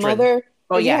children have a mother?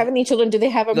 Oh, do you have any children? Do they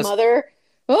have a mother?"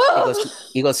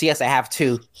 He goes, yes, I have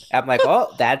two. I'm like,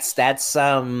 oh, that's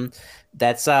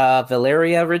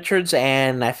Valeria Richards,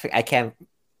 and I can't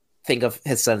think of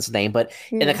his son's name, but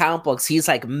in the comic books, he's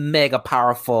like mega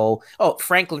powerful. Oh,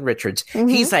 Franklin Richards.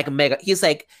 He's like mega. He's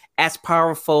like as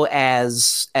powerful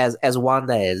as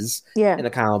Wanda is in the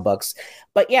comic books.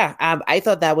 But yeah, I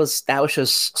thought that was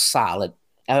just solid.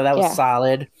 I thought that was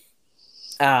solid.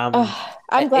 I'm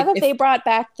glad that they brought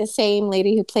back the same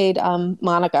lady who played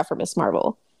Monica for Miss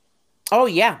Marvel. Oh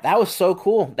yeah, that was so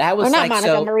cool. That was not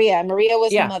Monica, Maria. Maria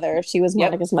was the mother. She was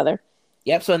Monica's mother.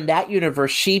 Yep. So in that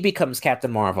universe, she becomes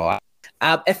Captain Marvel.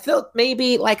 It felt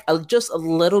maybe like just a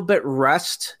little bit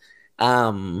rushed.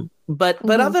 But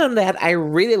other than that, I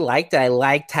really liked it. I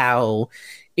liked how,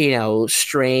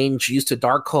 Strange used the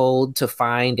Darkhold to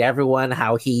find everyone,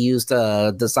 how he used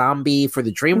the zombie for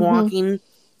the dream walking.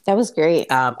 That was great.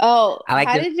 How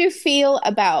did you feel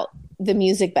about the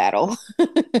music battle?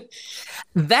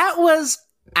 That was,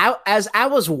 as I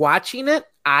was watching it,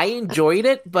 I enjoyed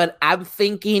it, but I'm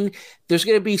thinking there's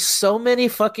going to be so many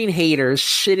fucking haters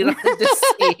shitting on this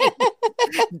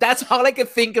scene. That's all I could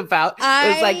think about.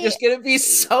 It was like, there's going to be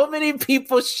so many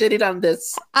people shitting on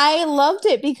this. I loved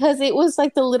it because it was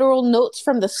like the literal notes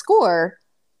from the score.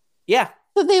 Yeah.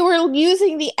 So they were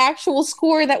using the actual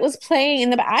score that was playing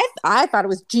in the. I thought it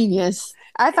was genius.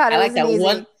 I thought it was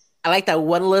amazing. I like that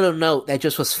one little note that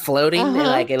just was floating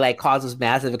and it causes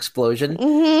massive explosion.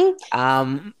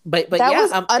 But that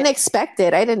was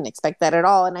unexpected. I didn't expect that at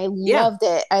all, and I loved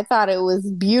it. I thought it was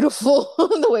beautiful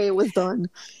the way it was done.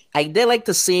 I did like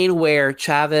the scene where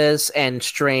Chavez and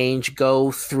Strange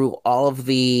go through all of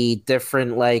the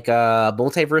different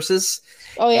multiverses.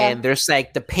 Oh yeah, and there's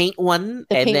like the paint one,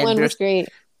 was great.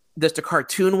 There's the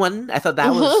cartoon one. I thought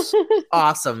that was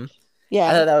awesome. Yeah,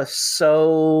 I thought that was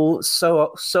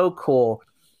so cool.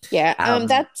 Yeah,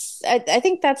 I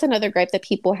think that's another gripe that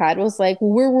people had was like,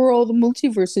 where were all the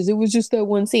multiverses? It was just that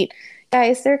one scene.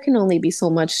 Guys, there can only be so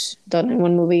much done in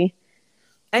one movie.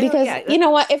 Because you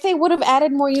know what? If they would have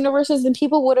added more universes, then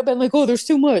people would have been like, "Oh, there's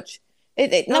too much."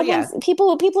 People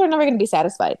are never going to be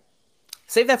satisfied.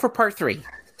 Save that for part 3.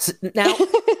 Now,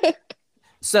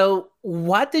 so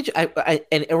what did you?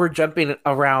 And we're jumping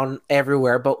around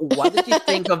everywhere, but what did you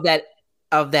think of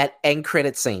that end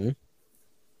credit scene?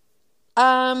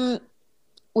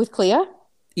 With Clea?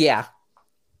 Yeah.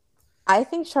 I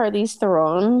think Charlize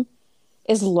Theron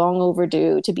is long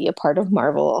overdue to be a part of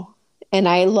Marvel, and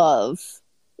I love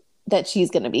that she's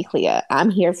going to be Clea.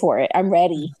 I'm here for it. I'm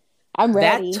ready.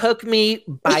 That took me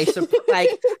by surprise.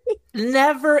 Like,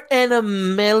 never in a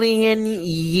million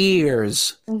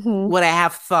years would I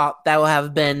have thought that would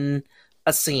have been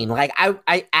a scene. Like,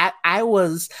 I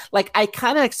was like, I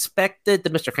kind of expected the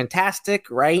Mr. Fantastic,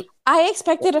 right? I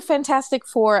expected a Fantastic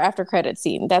Four after credit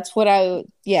scene. That's what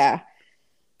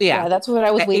Yeah, that's what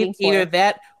I was waiting for. Either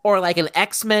that or like an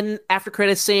X-Men after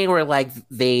credit scene where like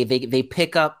they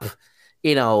pick up,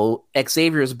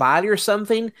 Xavier's body or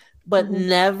something. But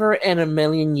never in a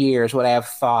million years would I have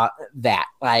thought that.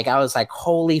 Like I was like,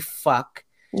 holy fuck,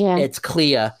 it's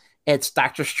Clea. It's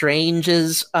Doctor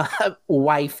Strange's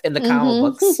wife in the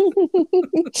comic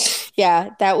books. Yeah,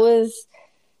 that was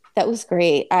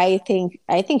great. I think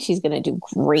she's gonna do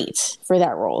great for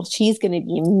that role. She's gonna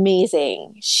be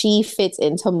amazing. She fits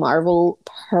into Marvel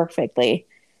perfectly.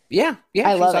 Yeah,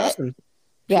 I love awesome. it.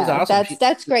 Yeah, awesome.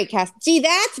 That's great casting. See,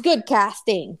 that's good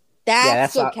casting.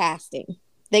 That's good casting.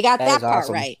 They got that part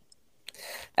awesome. Right.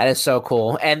 That is so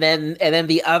cool. And then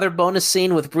the other bonus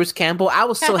scene with Bruce Campbell. I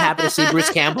was so happy to see Bruce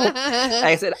Campbell. Like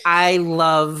I said, I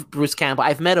love Bruce Campbell.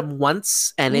 I've met him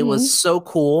once, and it was so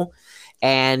cool.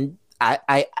 And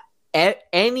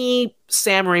any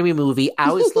Sam Raimi movie, I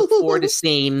always look forward to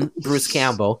seeing Bruce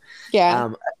Campbell.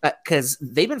 Yeah, because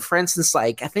they've been friends since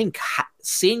like I think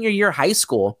senior year of high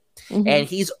school. And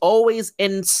he's always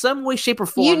in some way, shape, or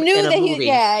form. You knew that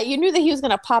you knew that he was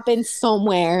gonna pop in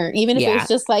somewhere, even if it was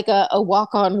just like a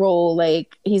walk-on role,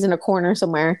 like he's in a corner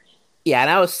somewhere. Yeah, and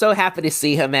I was so happy to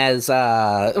see him as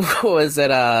what was it,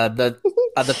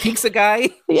 the pizza guy?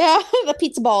 Yeah, the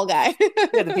pizza ball guy.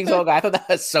 Yeah, the pizza ball guy. I thought that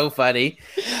was so funny.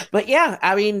 But yeah,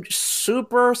 I mean,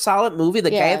 super solid movie.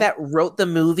 The guy that wrote the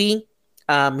movie,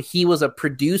 he was a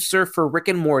producer for Rick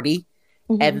and Morty.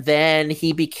 And then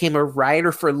he became a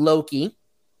writer for Loki.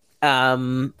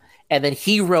 And then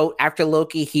after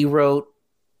Loki, he wrote,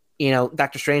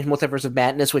 Doctor Strange Multiverse of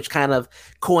Madness, which kind of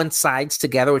coincides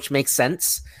together, which makes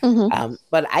sense.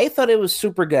 But I thought it was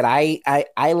super good. I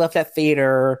left that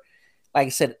theater, like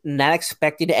I said, not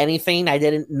expecting anything.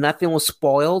 Nothing was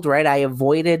spoiled, right? I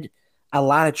avoided a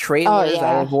lot of trailers.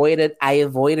 I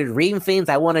avoided reading things.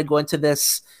 I want to go into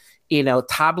this,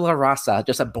 tabula rasa,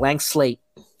 just a blank slate.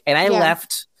 And I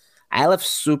left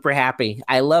super happy.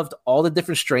 I loved all the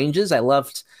different Stranges. I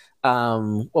loved,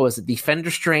 what was it?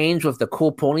 Defender Strange with the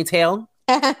cool ponytail.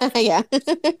 Yeah.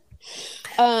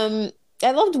 I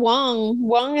loved Wong.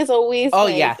 Wong is always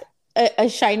a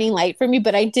shining light for me,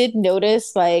 but I did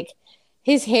notice like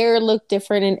his hair looked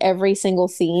different in every single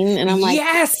scene. And I'm like,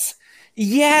 yes,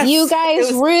 you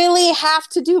guys really have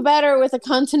to do better with the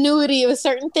continuity of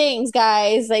certain things,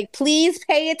 guys. Like, please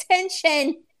pay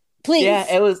attention. Please. Yeah,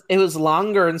 it was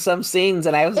longer in some scenes,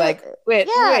 and I was like, wait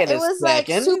a second. It was like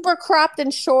super cropped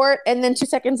and short, and then 2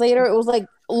 seconds later, it was like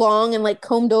long and like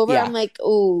combed over. Yeah. I'm like,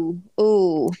 ooh.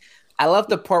 I love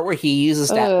the part where he uses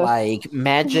that like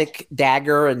magic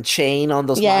dagger and chain on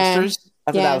those monsters.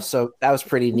 I thought that was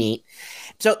pretty neat.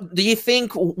 So, do you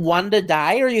think Wanda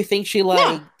died, or do you think she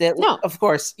like that? No, of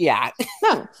course,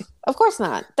 no. Of course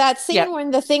not. That scene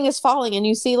when the thing is falling and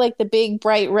you see like the big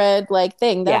bright red like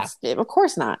thing. That's of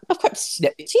course not. Of course,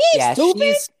 she is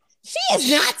stupid. She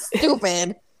is not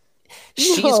stupid.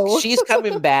 She's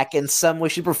coming back in some way.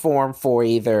 She performed for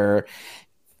either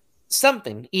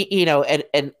something,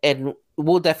 and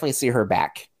we'll definitely see her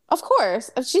back. Of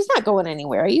course, she's not going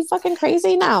anywhere. Are you fucking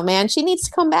crazy? No, man. She needs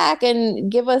to come back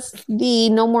and give us the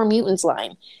No More Mutants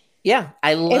line. Yeah,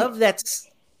 I love that.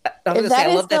 If that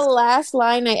is the last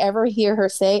line I ever hear her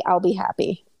say, I'll be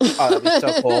happy. Oh, that'd be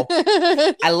so cool.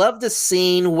 I love the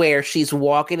scene where she's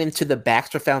walking into the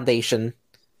Baxter Foundation.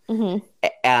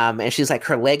 And she's like,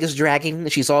 her leg is dragging.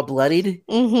 She's all bloodied.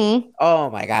 Oh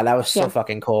my God, that was so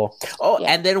fucking cool. Oh,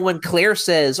 and then when Claire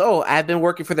says, "Oh, I've been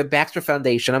working for the Baxter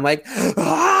Foundation," I'm like,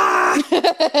 ah!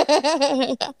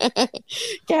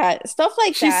 Yeah, stuff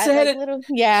like she that. Said like it. Little,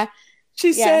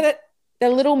 she said it. The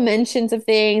little mentions of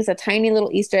things, the tiny little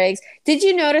Easter eggs. Did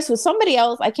you notice with somebody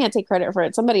else? I can't take credit for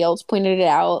it. Somebody else pointed it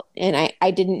out, and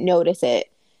I didn't notice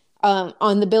it.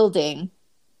 On the building,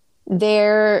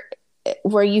 there,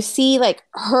 where you see like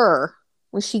her,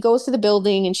 when she goes to the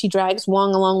building and she drags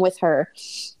Wong along with her,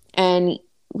 and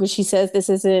where she says, "This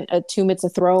isn't a tomb; it's a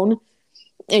throne."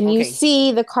 And you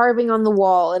see the carving on the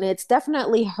wall, and it's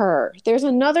definitely her. There's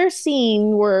another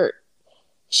scene where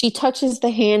she touches the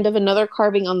hand of another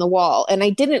carving on the wall. And I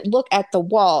didn't look at the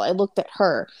wall. I looked at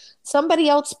her. Somebody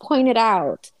else pointed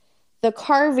out the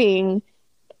carving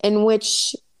in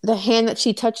which the hand that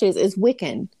she touches is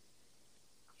Wiccan.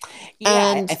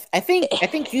 Yeah, and I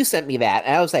think you sent me that.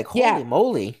 And I was like, holy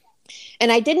moly.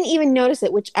 And I didn't even notice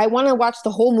it, which I want to watch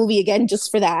the whole movie again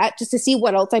just for that, just to see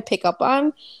what else I pick up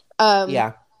on.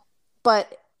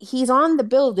 But he's on the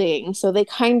building, so they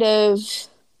kind of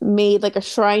made like a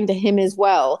shrine to him as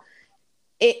well.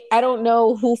 I don't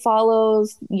know who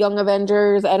follows Young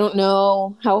Avengers. I don't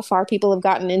know how far people have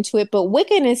gotten into it, but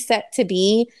Wiccan is set to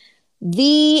be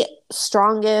the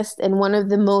strongest and one of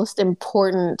the most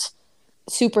important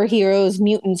superheroes,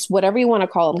 mutants, whatever you want to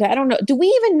call them. I don't know. Do we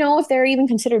even know if they're even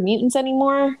considered mutants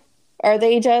anymore? Are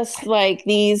they just like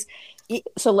these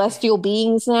celestial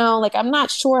beings now? Like, I'm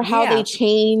not sure how they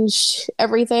change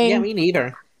everything. Yeah, me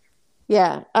neither.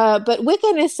 Yeah. But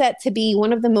Wiccan is set to be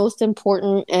one of the most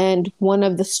important and one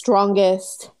of the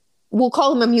strongest. We'll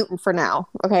call him a mutant for now.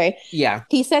 Okay. Yeah.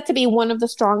 He's set to be one of the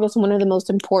strongest, one of the most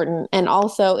important. And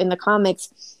also in the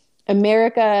comics,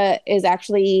 America is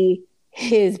actually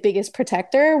his biggest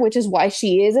protector, which is why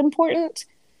she is important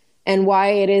and why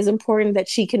it is important that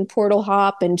she can portal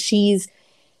hop. And she's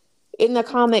in the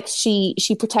comics, she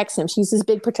protects him. She's his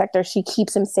big protector. She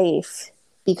keeps him safe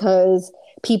because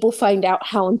people find out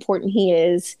how important he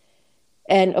is.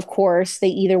 And of course, they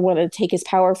either want to take his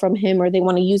power from him or they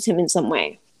want to use him in some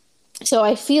way. So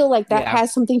I feel like that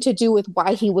has something to do with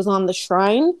why he was on the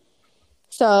shrine.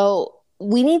 So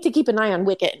we need to keep an eye on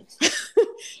Wiccan.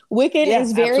 Wiccan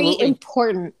is very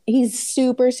important. He's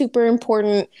super, super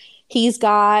important. He's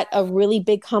got a really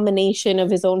big combination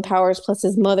of his own powers plus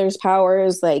his mother's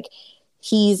powers. Like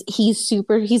he's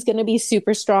going to be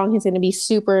super strong. He's going to be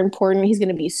super important. He's going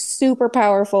to be super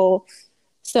powerful.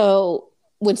 So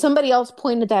when somebody else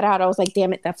pointed that out, I was like,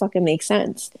 damn it, that fucking makes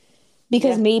sense.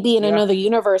 Because maybe in another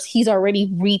universe, he's already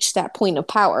reached that point of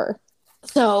power.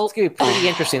 So it's going to be pretty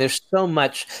interesting. There's so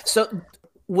much. So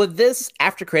with this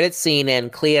after credit scene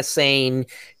and Clea saying,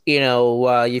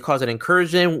 you caused an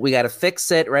incursion, we got to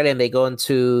fix it, right? And they go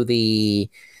into the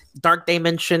dark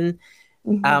dimension.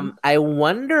 Mm-hmm. I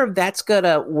wonder if that's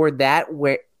gonna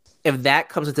if that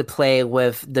comes into play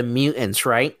with the mutants,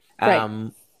 right?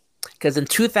 Because in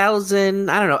 2000,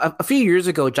 I don't know, a few years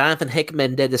ago, Jonathan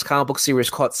Hickman did this comic book series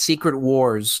called Secret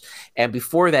Wars, and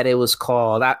before that, it was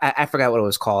called I forgot what it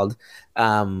was called.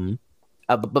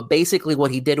 But basically,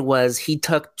 what he did was he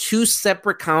took two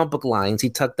separate comic book lines. He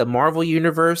took the Marvel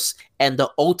Universe and the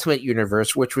Ultimate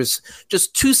Universe, which was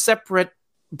just two separate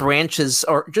branches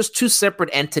or just two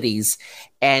separate entities,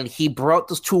 and he brought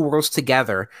those two worlds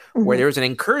together where there was an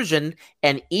incursion,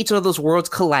 and each of those worlds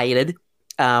collided.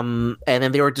 And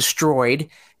then they were destroyed.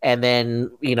 And then,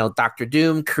 Dr.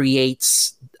 Doom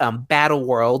creates Battle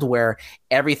World where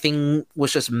everything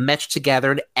was just meshed together.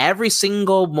 And every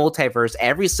single multiverse,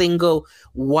 every single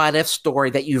what if story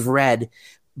that you've read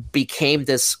became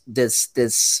this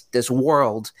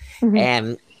world. Mm-hmm.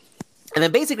 And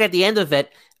then basically at the end of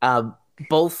it,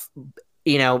 both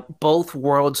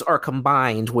worlds are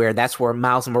combined, where that's where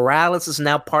Miles Morales is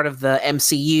now part of the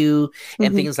MCU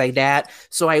and things like that.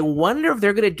 So I wonder if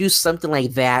they're going to do something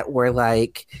like that, where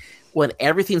like when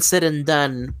everything's said and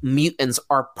done, mutants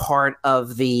are part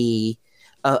of the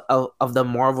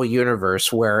Marvel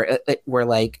universe, where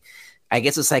like I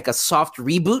guess it's like a soft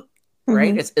reboot.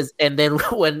 Right. And then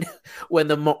when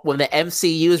the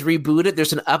MCU is rebooted,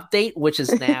 there's an update, which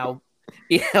is now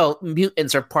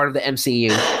mutants are part of the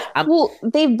MCU. Well,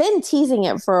 they've been teasing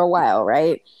it for a while,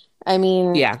 right? I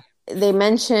mean, they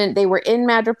mentioned they were in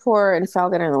Madripoor and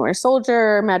Falcon and the Winter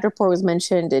Soldier. Madripoor was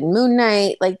mentioned in Moon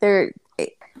Knight. Like they're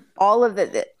all of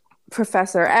the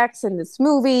Professor X in this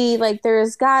movie. Like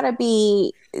there's got to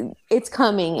be, it's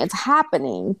coming, it's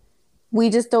happening. We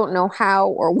just don't know how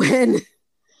or when.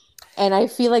 And I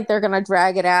feel like they're gonna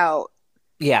drag it out.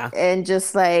 Yeah. And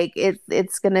just like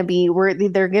it's gonna be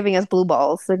they're giving us blue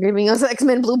balls. They're giving us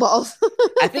X-Men blue balls.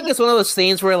 I think it's one of those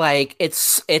things where like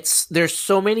it's there's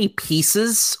so many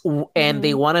pieces and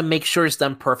they want to make sure it's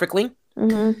done perfectly.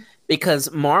 Mm-hmm.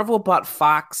 Because Marvel bought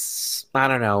Fox, I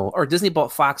don't know, or Disney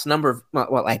bought Fox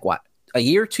a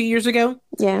year, 2 years ago?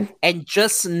 Yeah. And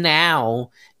just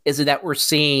now is it that we're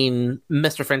seeing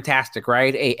Mr. Fantastic,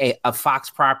 right? A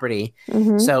Fox property.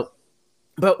 Mm-hmm. So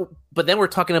But then we're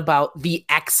talking about the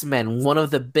X-Men, one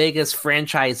of the biggest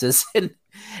franchises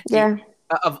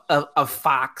of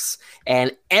Fox,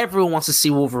 and everyone wants to see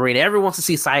Wolverine. Everyone wants to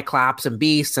see Cyclops and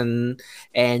Beast and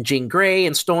Jean Grey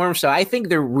and Storm. So I think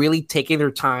they're really taking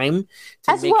their time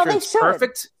to make sure it's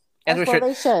perfect. As well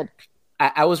they should.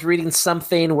 I was reading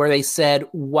something where they said,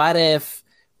 what if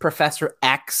Professor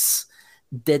X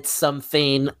did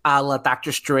something a la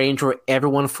Doctor Strange where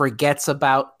everyone forgets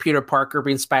about Peter Parker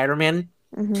being Spider-Man?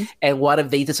 Mm-hmm. And what if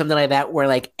they did something like that where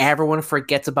like everyone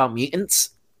forgets about mutants?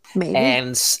 Maybe.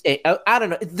 And I don't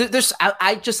know. There's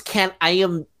I just can't. I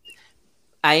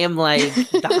am like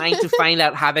dying to find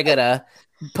out how they're gonna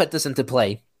put this into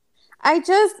play.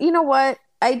 You know what?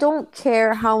 I don't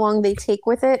care how long they take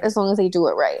with it as long as they do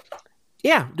it right.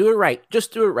 Yeah, do it right.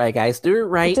 Just do it right, guys. Do it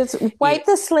right. Just wipe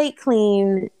the slate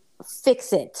clean.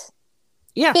 Fix it.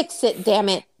 Yeah. Fix it, damn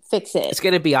it. Fix it. It's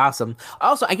going to be awesome.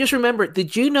 Also, I just remembered,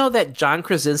 did you know that John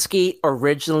Krasinski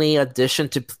originally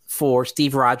auditioned for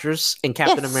Steve Rogers in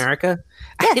Captain America.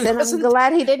 Yes, and I'm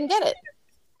glad he didn't get it.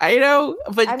 I know,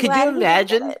 but could you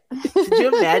imagine? Could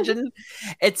you imagine?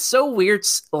 It's so weird.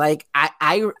 Like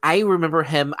I remember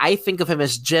him. I think of him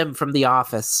as Jim from The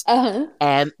Office.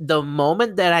 And the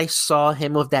moment that I saw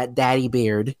him with that daddy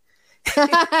beard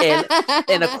in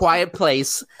A Quiet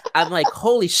Place, I'm like,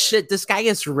 holy shit, this guy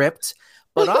is ripped.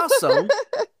 But also,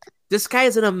 this guy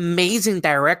is an amazing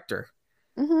director.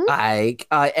 Like,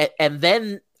 and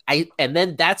then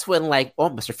that's when, like, oh,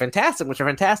 Mr.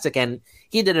 Fantastic, and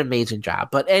he did an amazing job.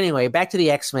 But anyway, back to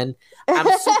the X-Men. I'm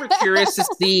super curious to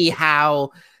see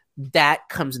how that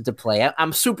comes into play.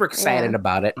 I'm super excited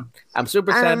about it. I'm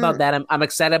super excited about that. I'm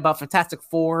excited about Fantastic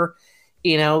Four,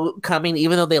 coming,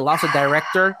 even though they lost a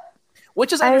director,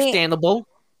 which is understandable.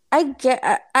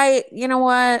 You know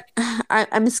what?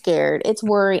 I'm scared. It's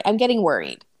worry. I'm getting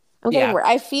worried.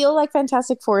 I feel like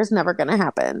Fantastic Four is never going to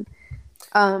happen.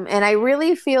 And I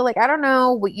really feel like, I don't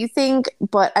know what you think,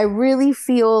 but I really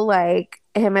feel like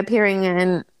him appearing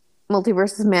in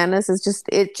Multiverse of Madness is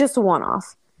just a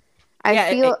one-off.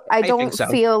 I don't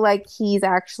feel like he's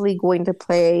actually going to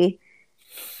play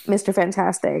Mr.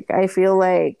 Fantastic. I feel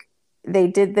like they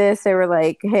did this. They were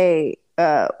like, hey,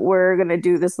 we're going to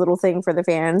do this little thing for the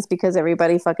fans because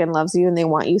everybody fucking loves you and they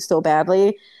want you so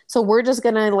badly. So we're just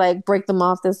going to like break them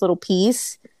off this little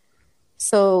piece.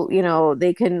 So,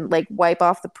 they can like wipe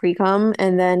off the pre-cum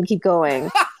and then keep going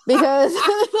because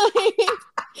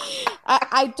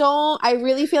I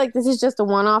really feel like this is just a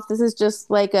one-off. This is just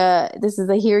like this is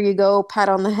a here you go, pat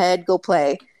on the head, go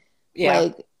play. Yeah.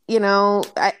 Like,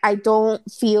 I don't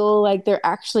feel like they're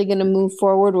actually going to move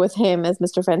forward with him as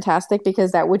Mr. Fantastic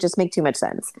because that would just make too much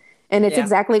sense. And it's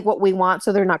exactly what we want.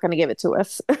 So they're not going to give it to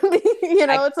us.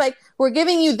 It's like, we're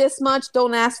giving you this much.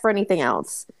 Don't ask for anything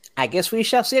else. I guess we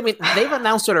shall see. I mean, they've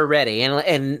announced it already,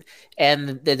 and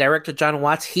the director John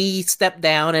Watts, he stepped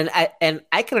down, and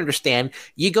I can understand.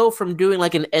 You go from doing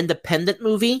like an independent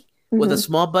movie with a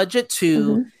small budget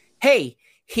to, hey,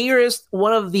 here is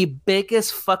one of the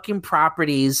biggest fucking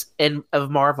properties of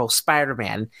Marvel,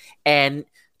 Spider-Man, and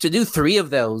to do 3 of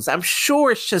those, I'm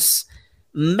sure it's just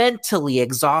mentally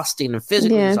exhausting and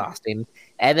physically exhausting,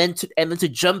 and then to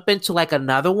jump into like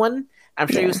another one, I'm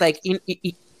sure he was like,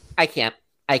 I can't.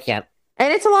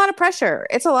 And it's a lot of pressure.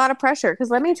 Because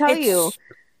let me tell you,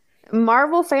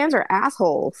 Marvel fans are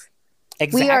assholes.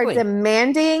 Exactly. We are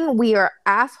demanding. We are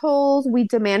assholes. We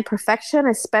demand perfection,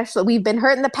 especially. We've been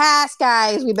hurt in the past,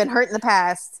 guys. We've been hurt in the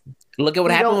past. Look at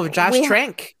what happened with Josh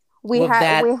Trank. We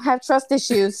have trust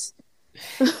issues.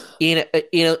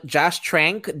 Josh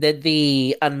Trank did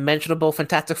the unmentionable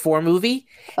Fantastic Four movie,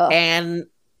 and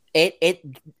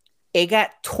it got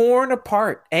torn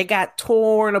apart.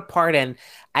 And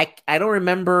I don't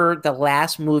remember the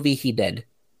last movie he did.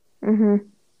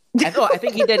 I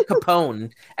think he did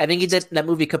Capone. I think he did that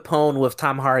movie Capone with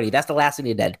Tom Hardy. That's the last thing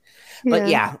he did.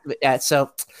 But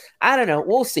so I don't know.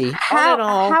 We'll see.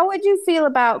 How would you feel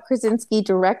about Krasinski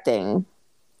directing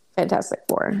Fantastic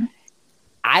Four?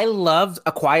 I loved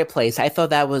A Quiet Place. I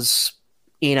thought that was,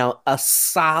 a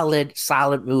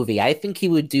solid movie. I think he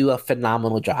would do a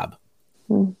phenomenal job.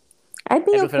 I'd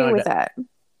be okay with that.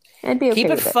 I'd be okay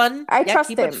with it. Keep it fun. I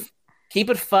trust him. Keep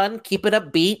it fun. Keep it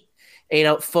upbeat.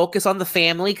 Focus on the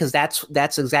family because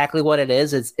that's exactly what it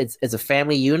is. It's a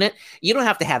family unit. You don't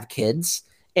have to have kids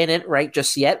in it right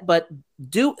just yet, but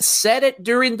set it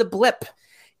during the blip,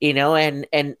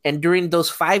 and during those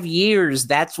 5 years,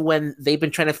 that's when they've been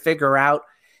trying to figure out,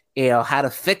 how to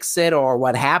fix it or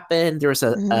what happened. There's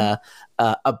a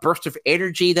burst of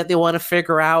energy that they want to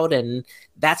figure out, and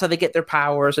that's how they get their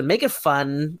powers. And make it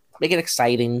fun, make it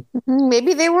exciting.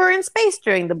 Maybe they were in space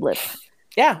during the blip.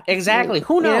 Yeah, exactly.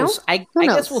 Who knows? I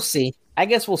guess we'll see.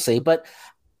 But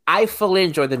I fully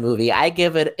enjoyed the movie. I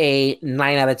give it a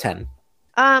 9 out of 10.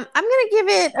 I'm gonna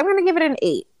give it an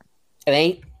 8. An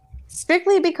 8?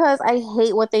 Strictly because I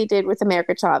hate what they did with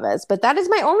America Chavez, but that is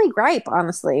my only gripe,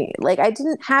 honestly. Like I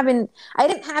didn't have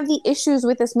the issues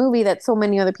with this movie that so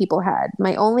many other people had.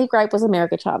 My only gripe was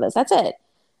America Chavez. That's it.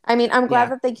 I mean, I'm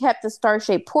glad that they kept the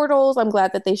star-shaped portals. I'm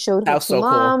glad that they showed her two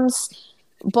moms.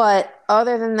 Cool. But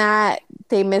other than that,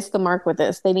 they missed the mark with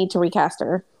this. They need to recast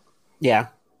her. Yeah.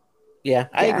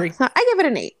 I agree. So I give it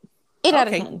an 8. 8 out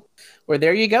of 10. Well,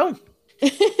 there you go.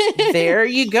 There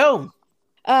you go.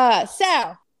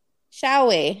 So, shall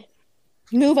we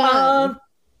move on?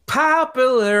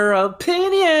 Popular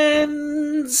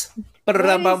opinions.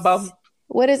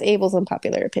 What is Abel's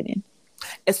unpopular opinion?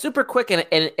 It's super quick, and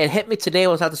it hit me today. I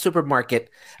was at the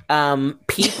supermarket.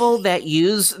 People that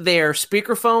use their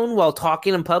speakerphone while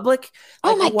talking in public.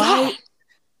 God!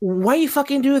 Why you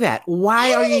fucking do that?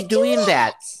 Why are you doing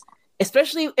that?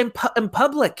 especially in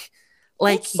public.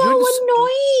 Like, it's so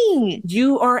annoying.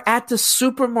 You are at the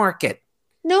supermarket.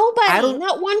 Nobody,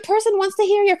 not one person wants to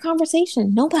hear your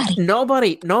conversation.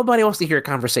 Nobody wants to hear a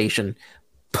conversation.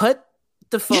 Put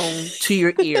the phone to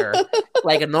your ear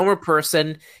like a normal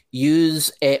person.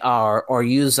 Use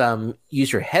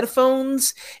use your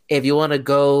headphones. If you want to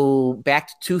go back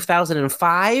to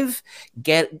 2005,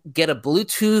 get a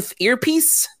Bluetooth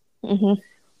earpiece. Mm-hmm.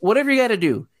 Whatever you got to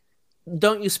do.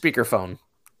 Don't use speakerphone.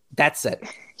 That's it.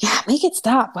 Yeah, make it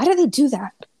stop. Why do they do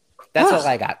that? That's all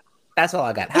I got.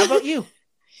 How about you?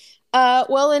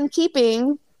 Well, in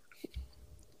keeping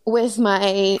with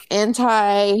my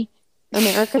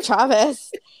anti-America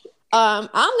Chavez,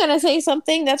 I'm gonna say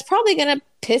something that's probably gonna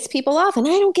piss people off, and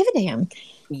I don't give a damn.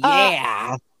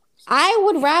 Yeah. I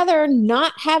would rather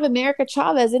not have America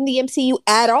Chavez in the MCU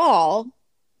at all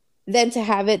than to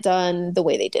have it done the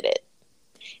way they did it.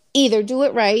 Either do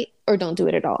it right or don't do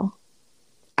it at all.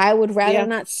 I would rather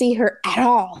not see her at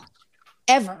all,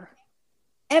 ever,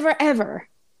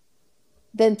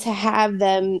 than to have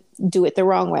them do it the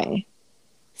wrong way.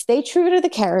 Stay true to the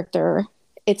character.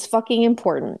 It's fucking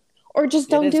important. Or just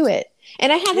don't do it.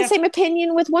 And I had the same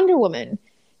opinion with Wonder Woman.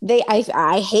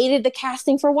 I hated the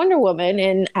casting for Wonder Woman,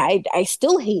 and I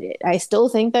still hate it. I still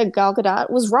think that Gal Gadot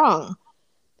was wrong.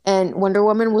 And Wonder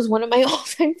Woman was one of my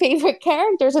all-time favorite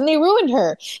characters, and they ruined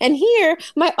her. And here,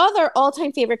 my other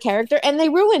all-time favorite character, and they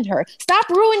ruined her. Stop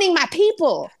ruining my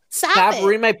people. Stop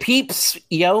ruining my peeps,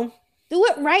 yo. Do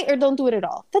it right or don't do it at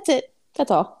all. That's it. That's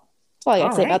all. That's all I got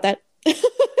to say about that.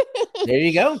 There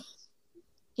you go.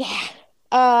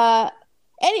 Yeah.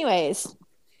 Anyways,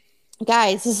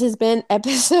 guys, this has been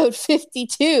episode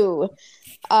 52.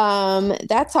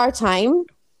 That's our time.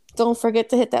 Don't forget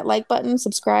to hit that like button,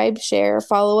 subscribe, share,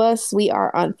 follow us. We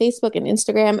are on Facebook and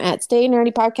Instagram at Stay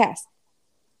Nerdy Podcast.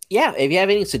 Yeah, if you have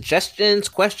any suggestions,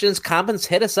 questions, comments,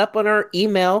 hit us up on our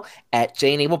email at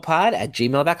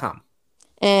jenablepod@gmail.com.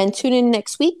 And tune in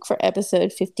next week for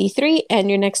episode 53 and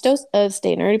your next dose of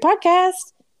Stay Nerdy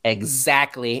Podcast.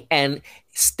 Exactly. And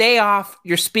stay off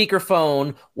your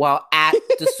speakerphone while at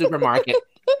the supermarket.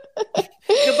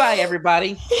 Goodbye,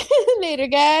 everybody. Later,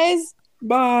 guys.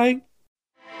 Bye.